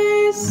the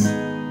place,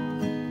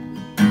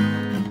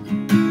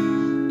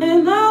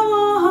 and I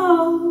won't.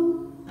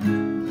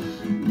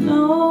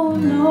 No,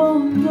 no,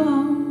 no.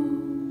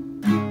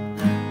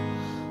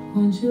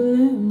 Won't you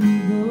let me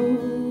go?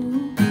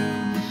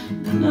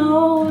 No,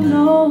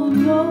 no,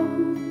 no.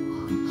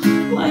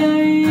 Why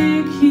are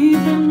you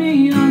keeping me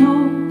on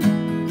hold?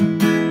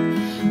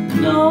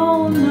 No,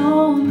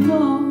 no,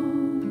 no.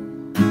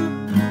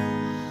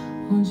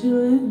 Won't you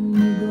let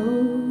me go?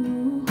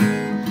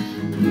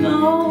 No,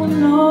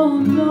 no,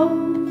 no.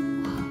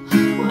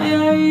 Why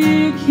are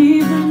you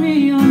keeping me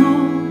on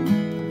hold?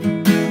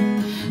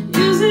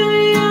 Using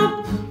me up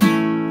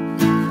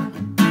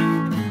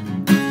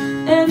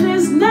and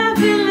there's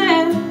nothing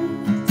left.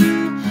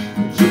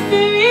 You're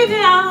keeping me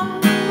down,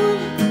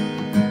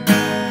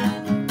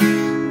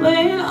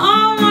 weighing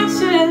on my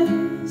chest.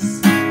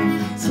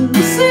 So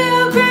loosen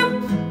your grip,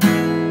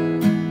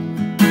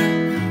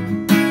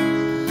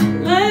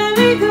 let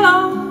me go.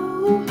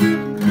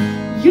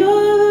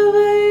 You're the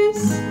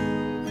base,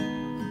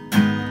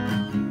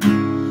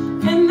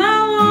 and I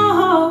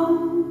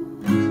won't.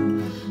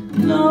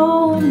 No,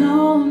 no,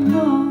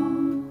 no.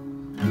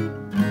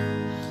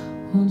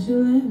 Won't you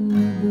let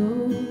me go?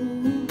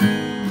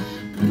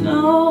 No,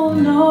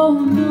 no,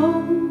 no.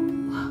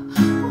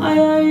 Why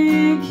are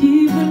you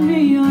keeping me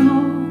on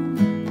hold?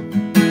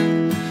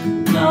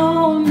 No,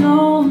 no,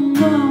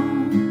 no.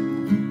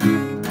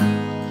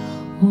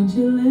 Won't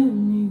you let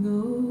me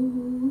go?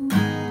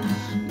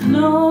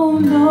 No,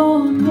 no,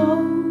 no.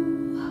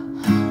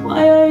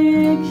 Why are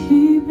you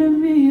keeping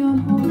me on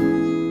hold?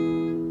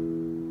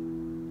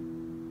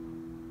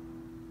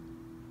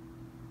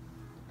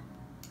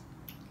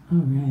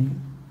 All right.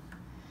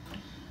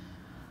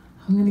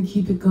 I'm gonna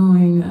keep it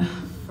going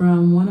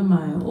from one of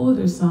my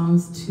older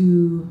songs to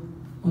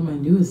one of my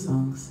newest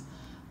songs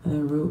that I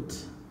wrote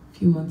a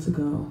few months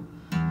ago.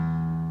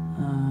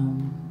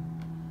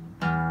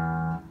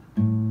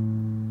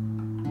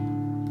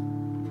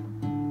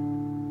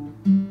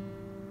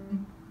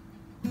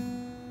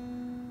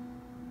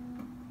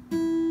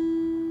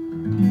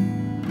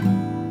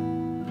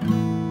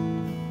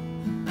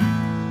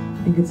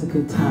 I think it's a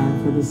good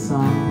time for this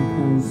song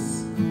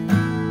because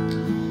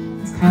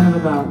it's kind of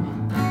about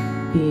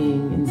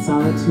being in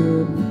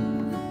solitude,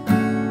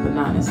 but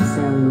not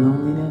necessarily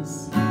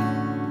loneliness.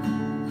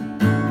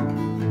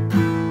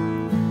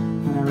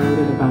 And I wrote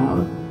it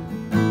about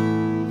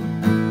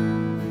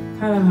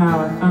kind of how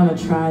I found a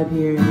tribe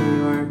here in New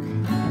York,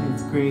 and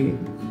it's great,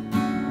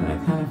 but I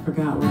kind of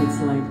forgot what it's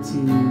like to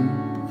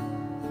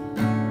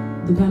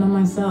depend on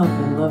myself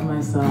and love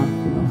myself,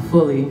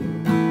 fully.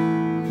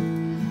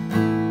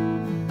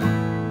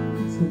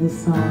 So this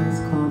song is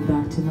called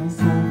Back to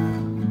Myself.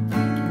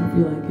 Hope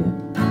you like it.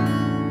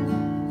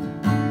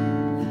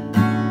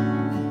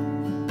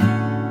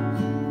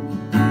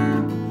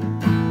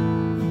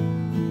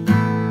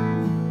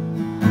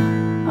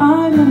 I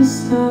never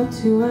stop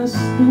to ask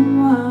them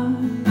why.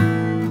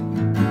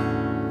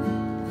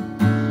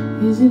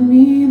 Is it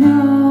me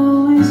they're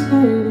always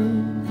hurting?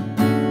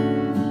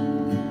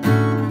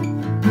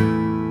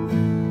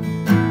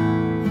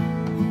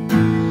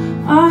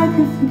 I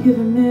could forgive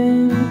a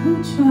man who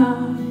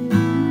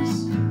tries,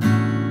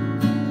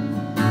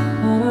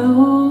 but I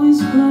always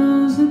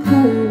close the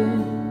curtain.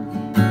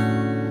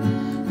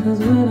 'Cause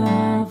when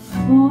I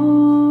fall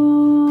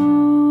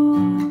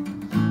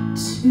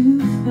too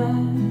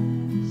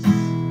fast,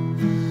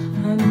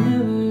 I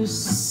never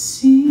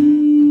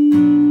seem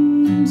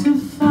to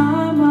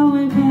find my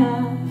way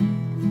back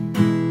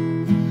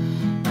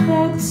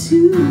to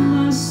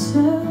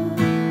myself.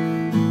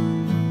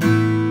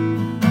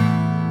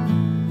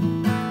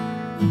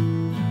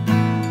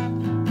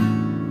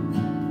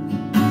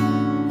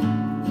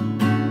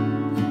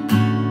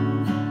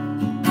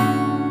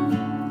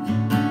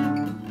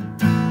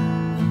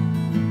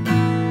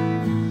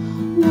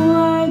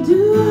 Why do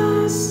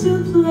I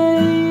still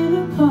play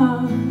the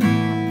part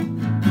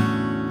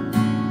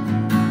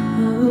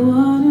of the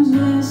one who's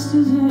less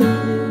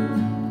deserving?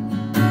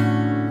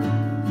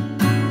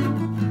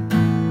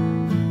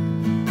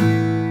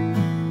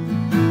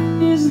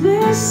 Is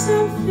there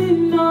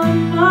something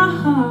on my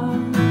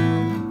heart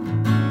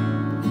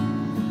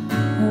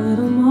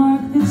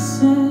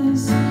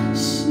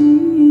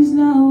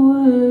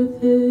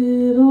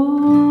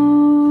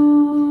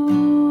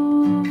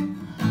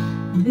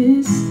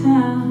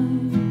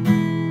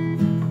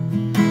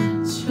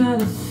how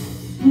to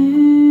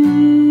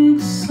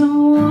fix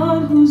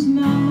someone who's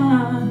not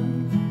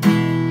mine.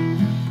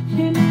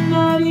 You're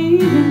not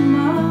even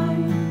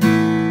mine.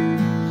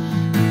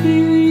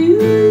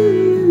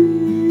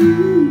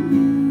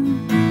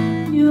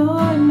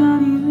 You're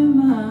not even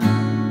mine.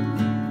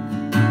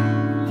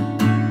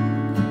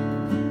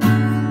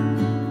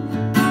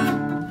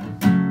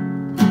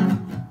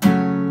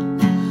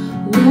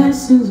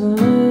 Lessons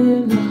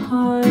learned the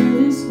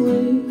hardest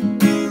way.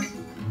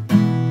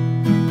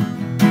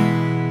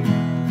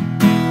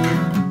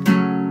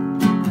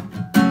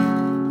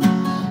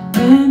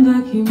 And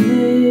I keep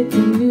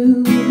making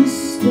new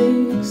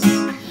mistakes.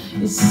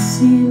 It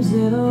seems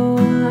that all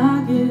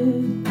I get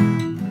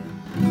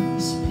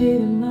is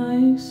paid at my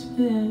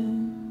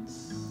expense.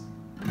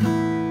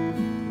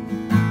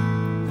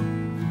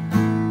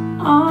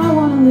 I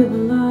wanna live a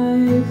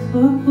life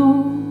of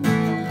gold,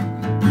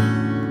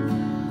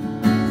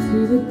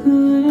 through the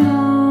good and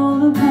all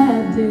the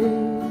bad days.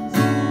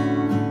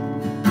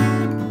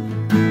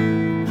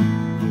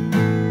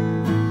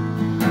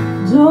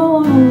 Don't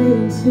wanna wait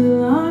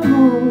until I'm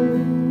old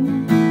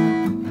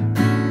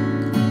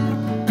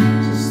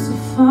just to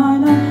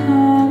find I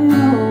had it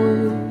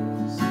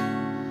always.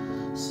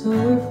 So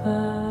if I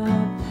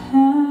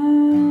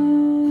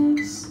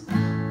pass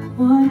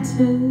one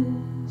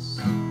test,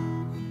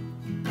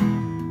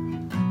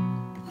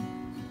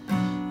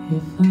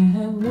 if I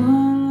had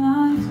one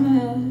life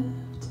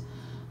left,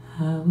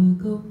 I will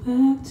go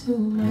back to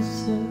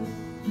myself.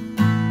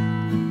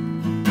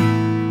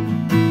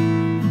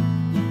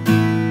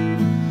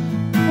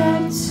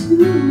 Back to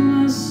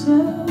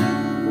myself.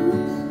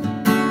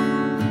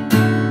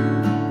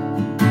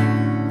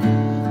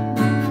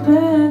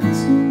 Back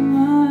to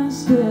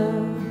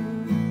myself.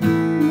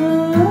 No,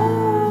 no,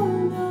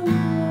 no,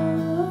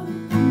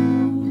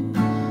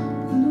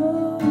 no.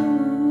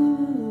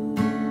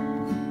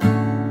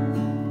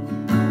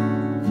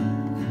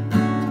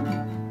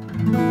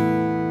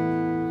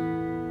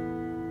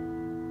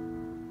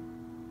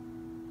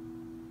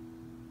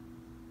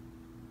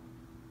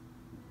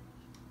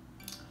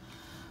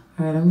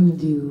 All right, I'm gonna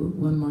do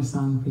one more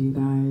song for you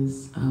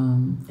guys.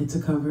 It's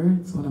a cover.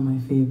 It's one of my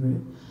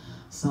favorite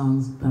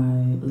songs by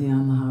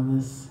Leon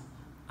Lahavas.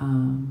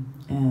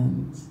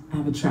 And I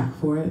have a track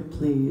for it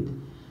played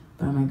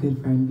by my good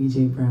friend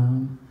BJ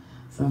Brown.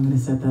 So I'm gonna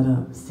set that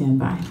up. Stand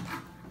by.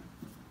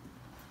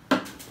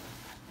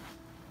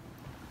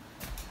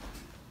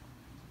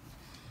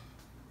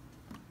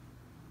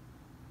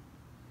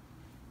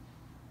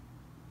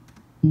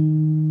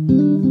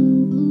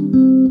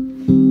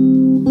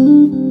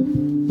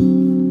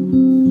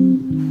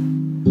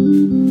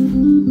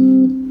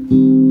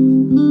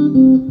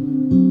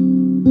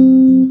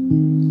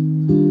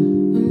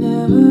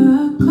 Whenever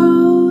I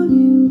called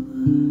you,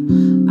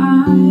 I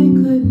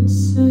couldn't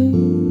say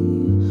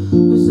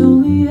it was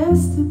only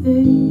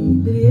yesterday,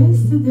 but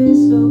yesterday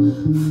so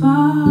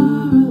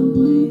far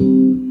away.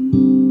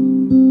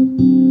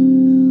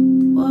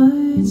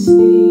 What's the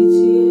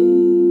ETA?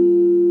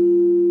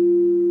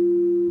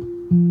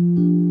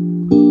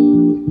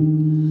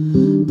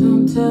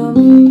 Don't tell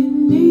me you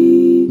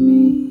need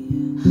me.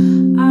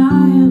 I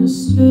am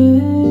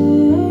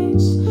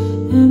estranged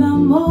and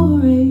I'm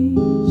overaged.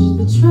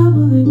 The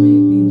trouble that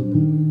made me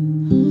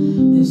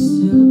leave, there's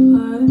still a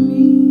part of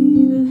me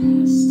that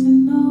has to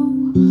know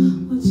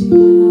what you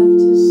have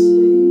to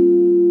say.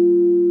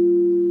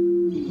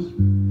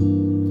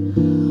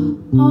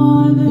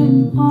 On and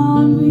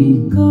on we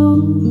go,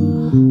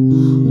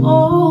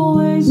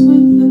 always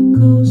with the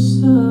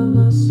ghost of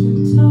us in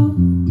tow,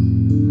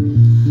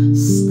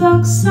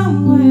 stuck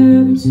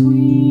somewhere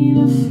between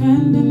a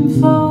friend and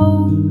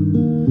foe.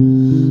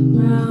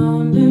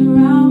 Round and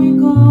round we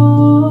go,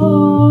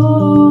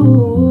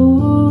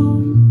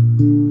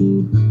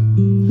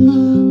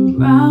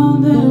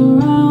 round and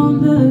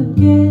round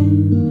again,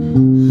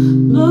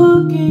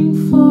 looking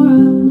for a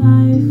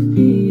life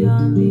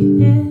beyond the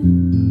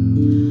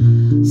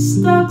end.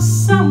 Stuck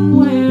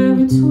somewhere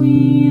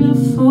between a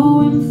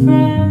foe and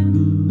friend,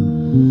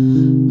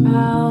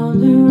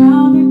 round and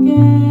round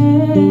again.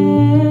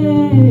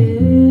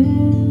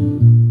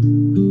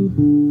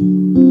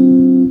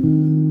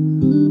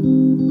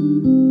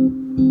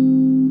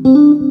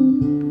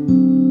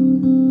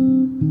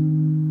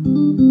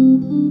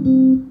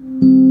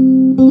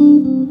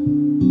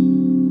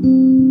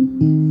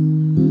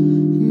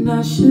 And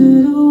I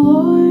should have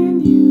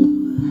warned you,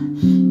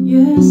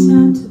 yes,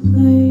 I'm to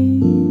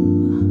blame.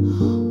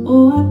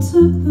 Oh, I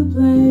took the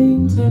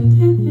blame, turned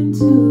it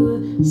into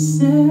a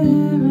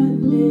serenade.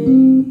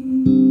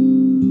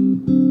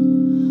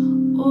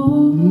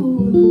 Oh,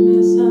 the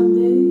mess I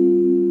made.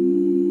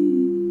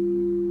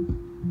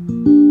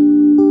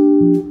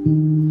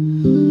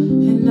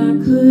 And I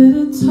could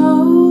have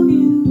told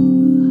you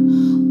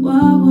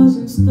what was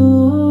in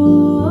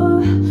store,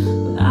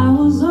 but I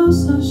was oh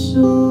so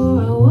sure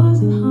I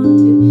wasn't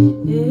haunted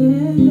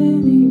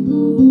anymore.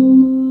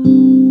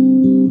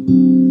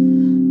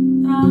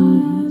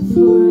 Not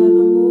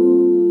forevermore.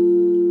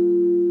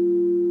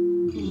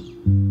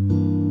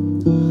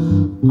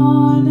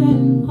 On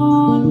and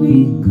on we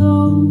we go,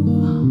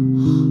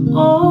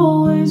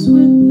 always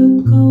with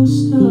the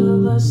ghost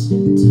of us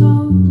in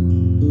tow,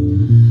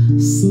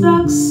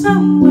 stuck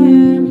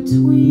somewhere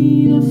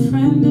between a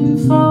friend and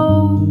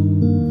foe.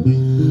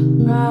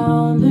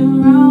 Round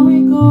and round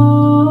we go,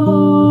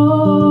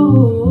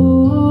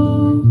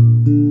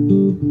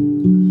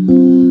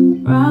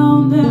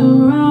 round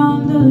and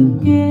round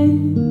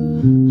again,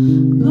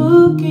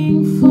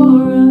 looking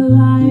for a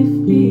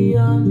life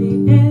beyond the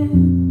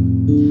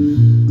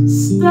end,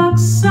 stuck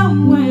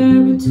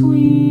somewhere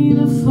between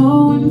a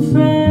foe and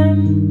friend.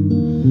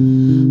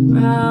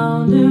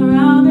 Round and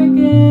round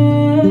again,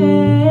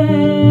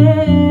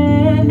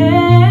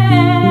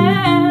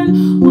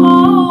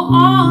 oh,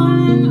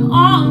 on and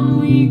on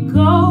we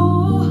go,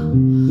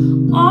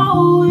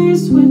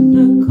 always with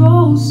the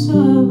ghost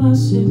of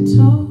us in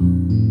tow,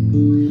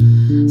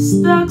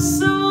 stuck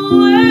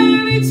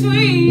somewhere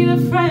between a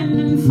friend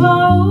and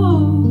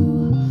foe.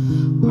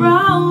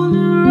 Round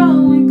and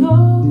round we go,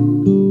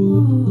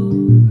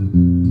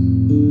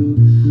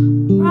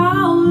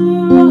 round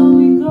and round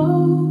we go.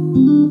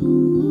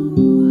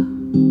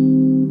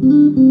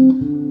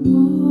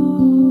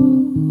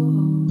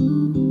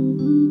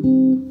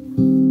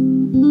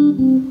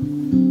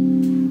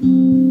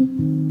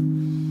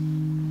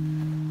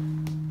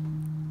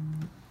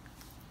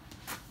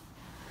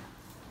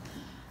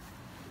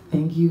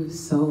 Thank you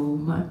so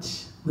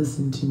much.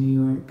 Listen to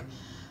New York.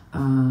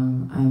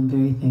 I'm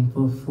very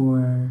thankful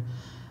for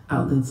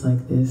outlets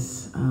like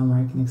this where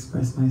I can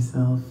express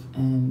myself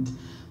and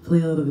play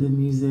a little bit of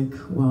music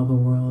while the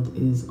world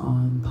is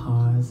on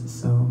pause.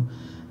 So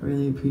I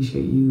really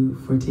appreciate you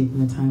for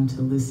taking the time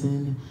to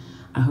listen.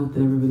 I hope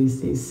that everybody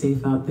stays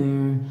safe out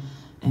there,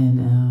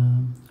 and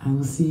I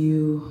will see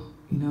you,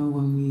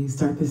 when we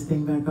start this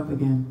thing back up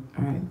again.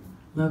 All right,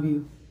 love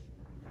you.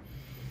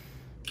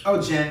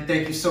 Oh, Jen,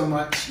 thank you so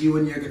much. You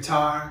and your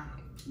guitar.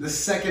 The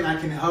second I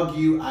can hug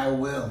you, I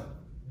will.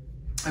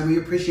 And we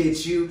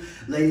appreciate you,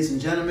 ladies and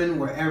gentlemen,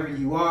 wherever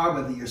you are,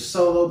 whether you're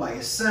solo by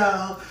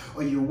yourself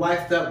or you're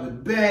wifed up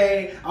with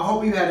bae. I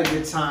hope you had a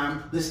good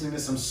time listening to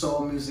some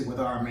soul music with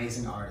our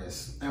amazing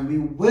artists. And we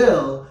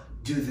will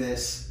do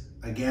this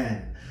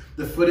again.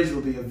 The footage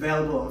will be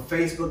available on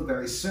Facebook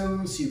very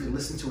soon, so you can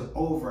listen to it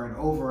over and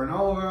over and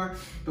over.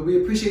 But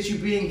we appreciate you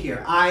being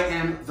here. I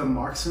am The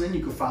Marksman. You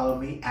can follow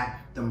me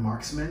at The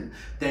Marksman.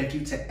 Thank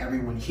you to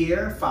everyone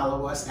here.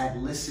 Follow us at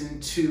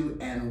Listen to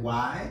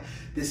NY.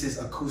 This is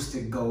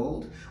Acoustic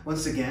Gold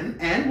once again,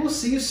 and we'll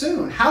see you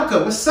soon. Hauka,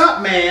 what's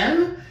up,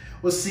 man?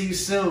 We'll see you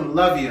soon.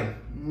 Love you.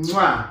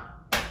 Mwah.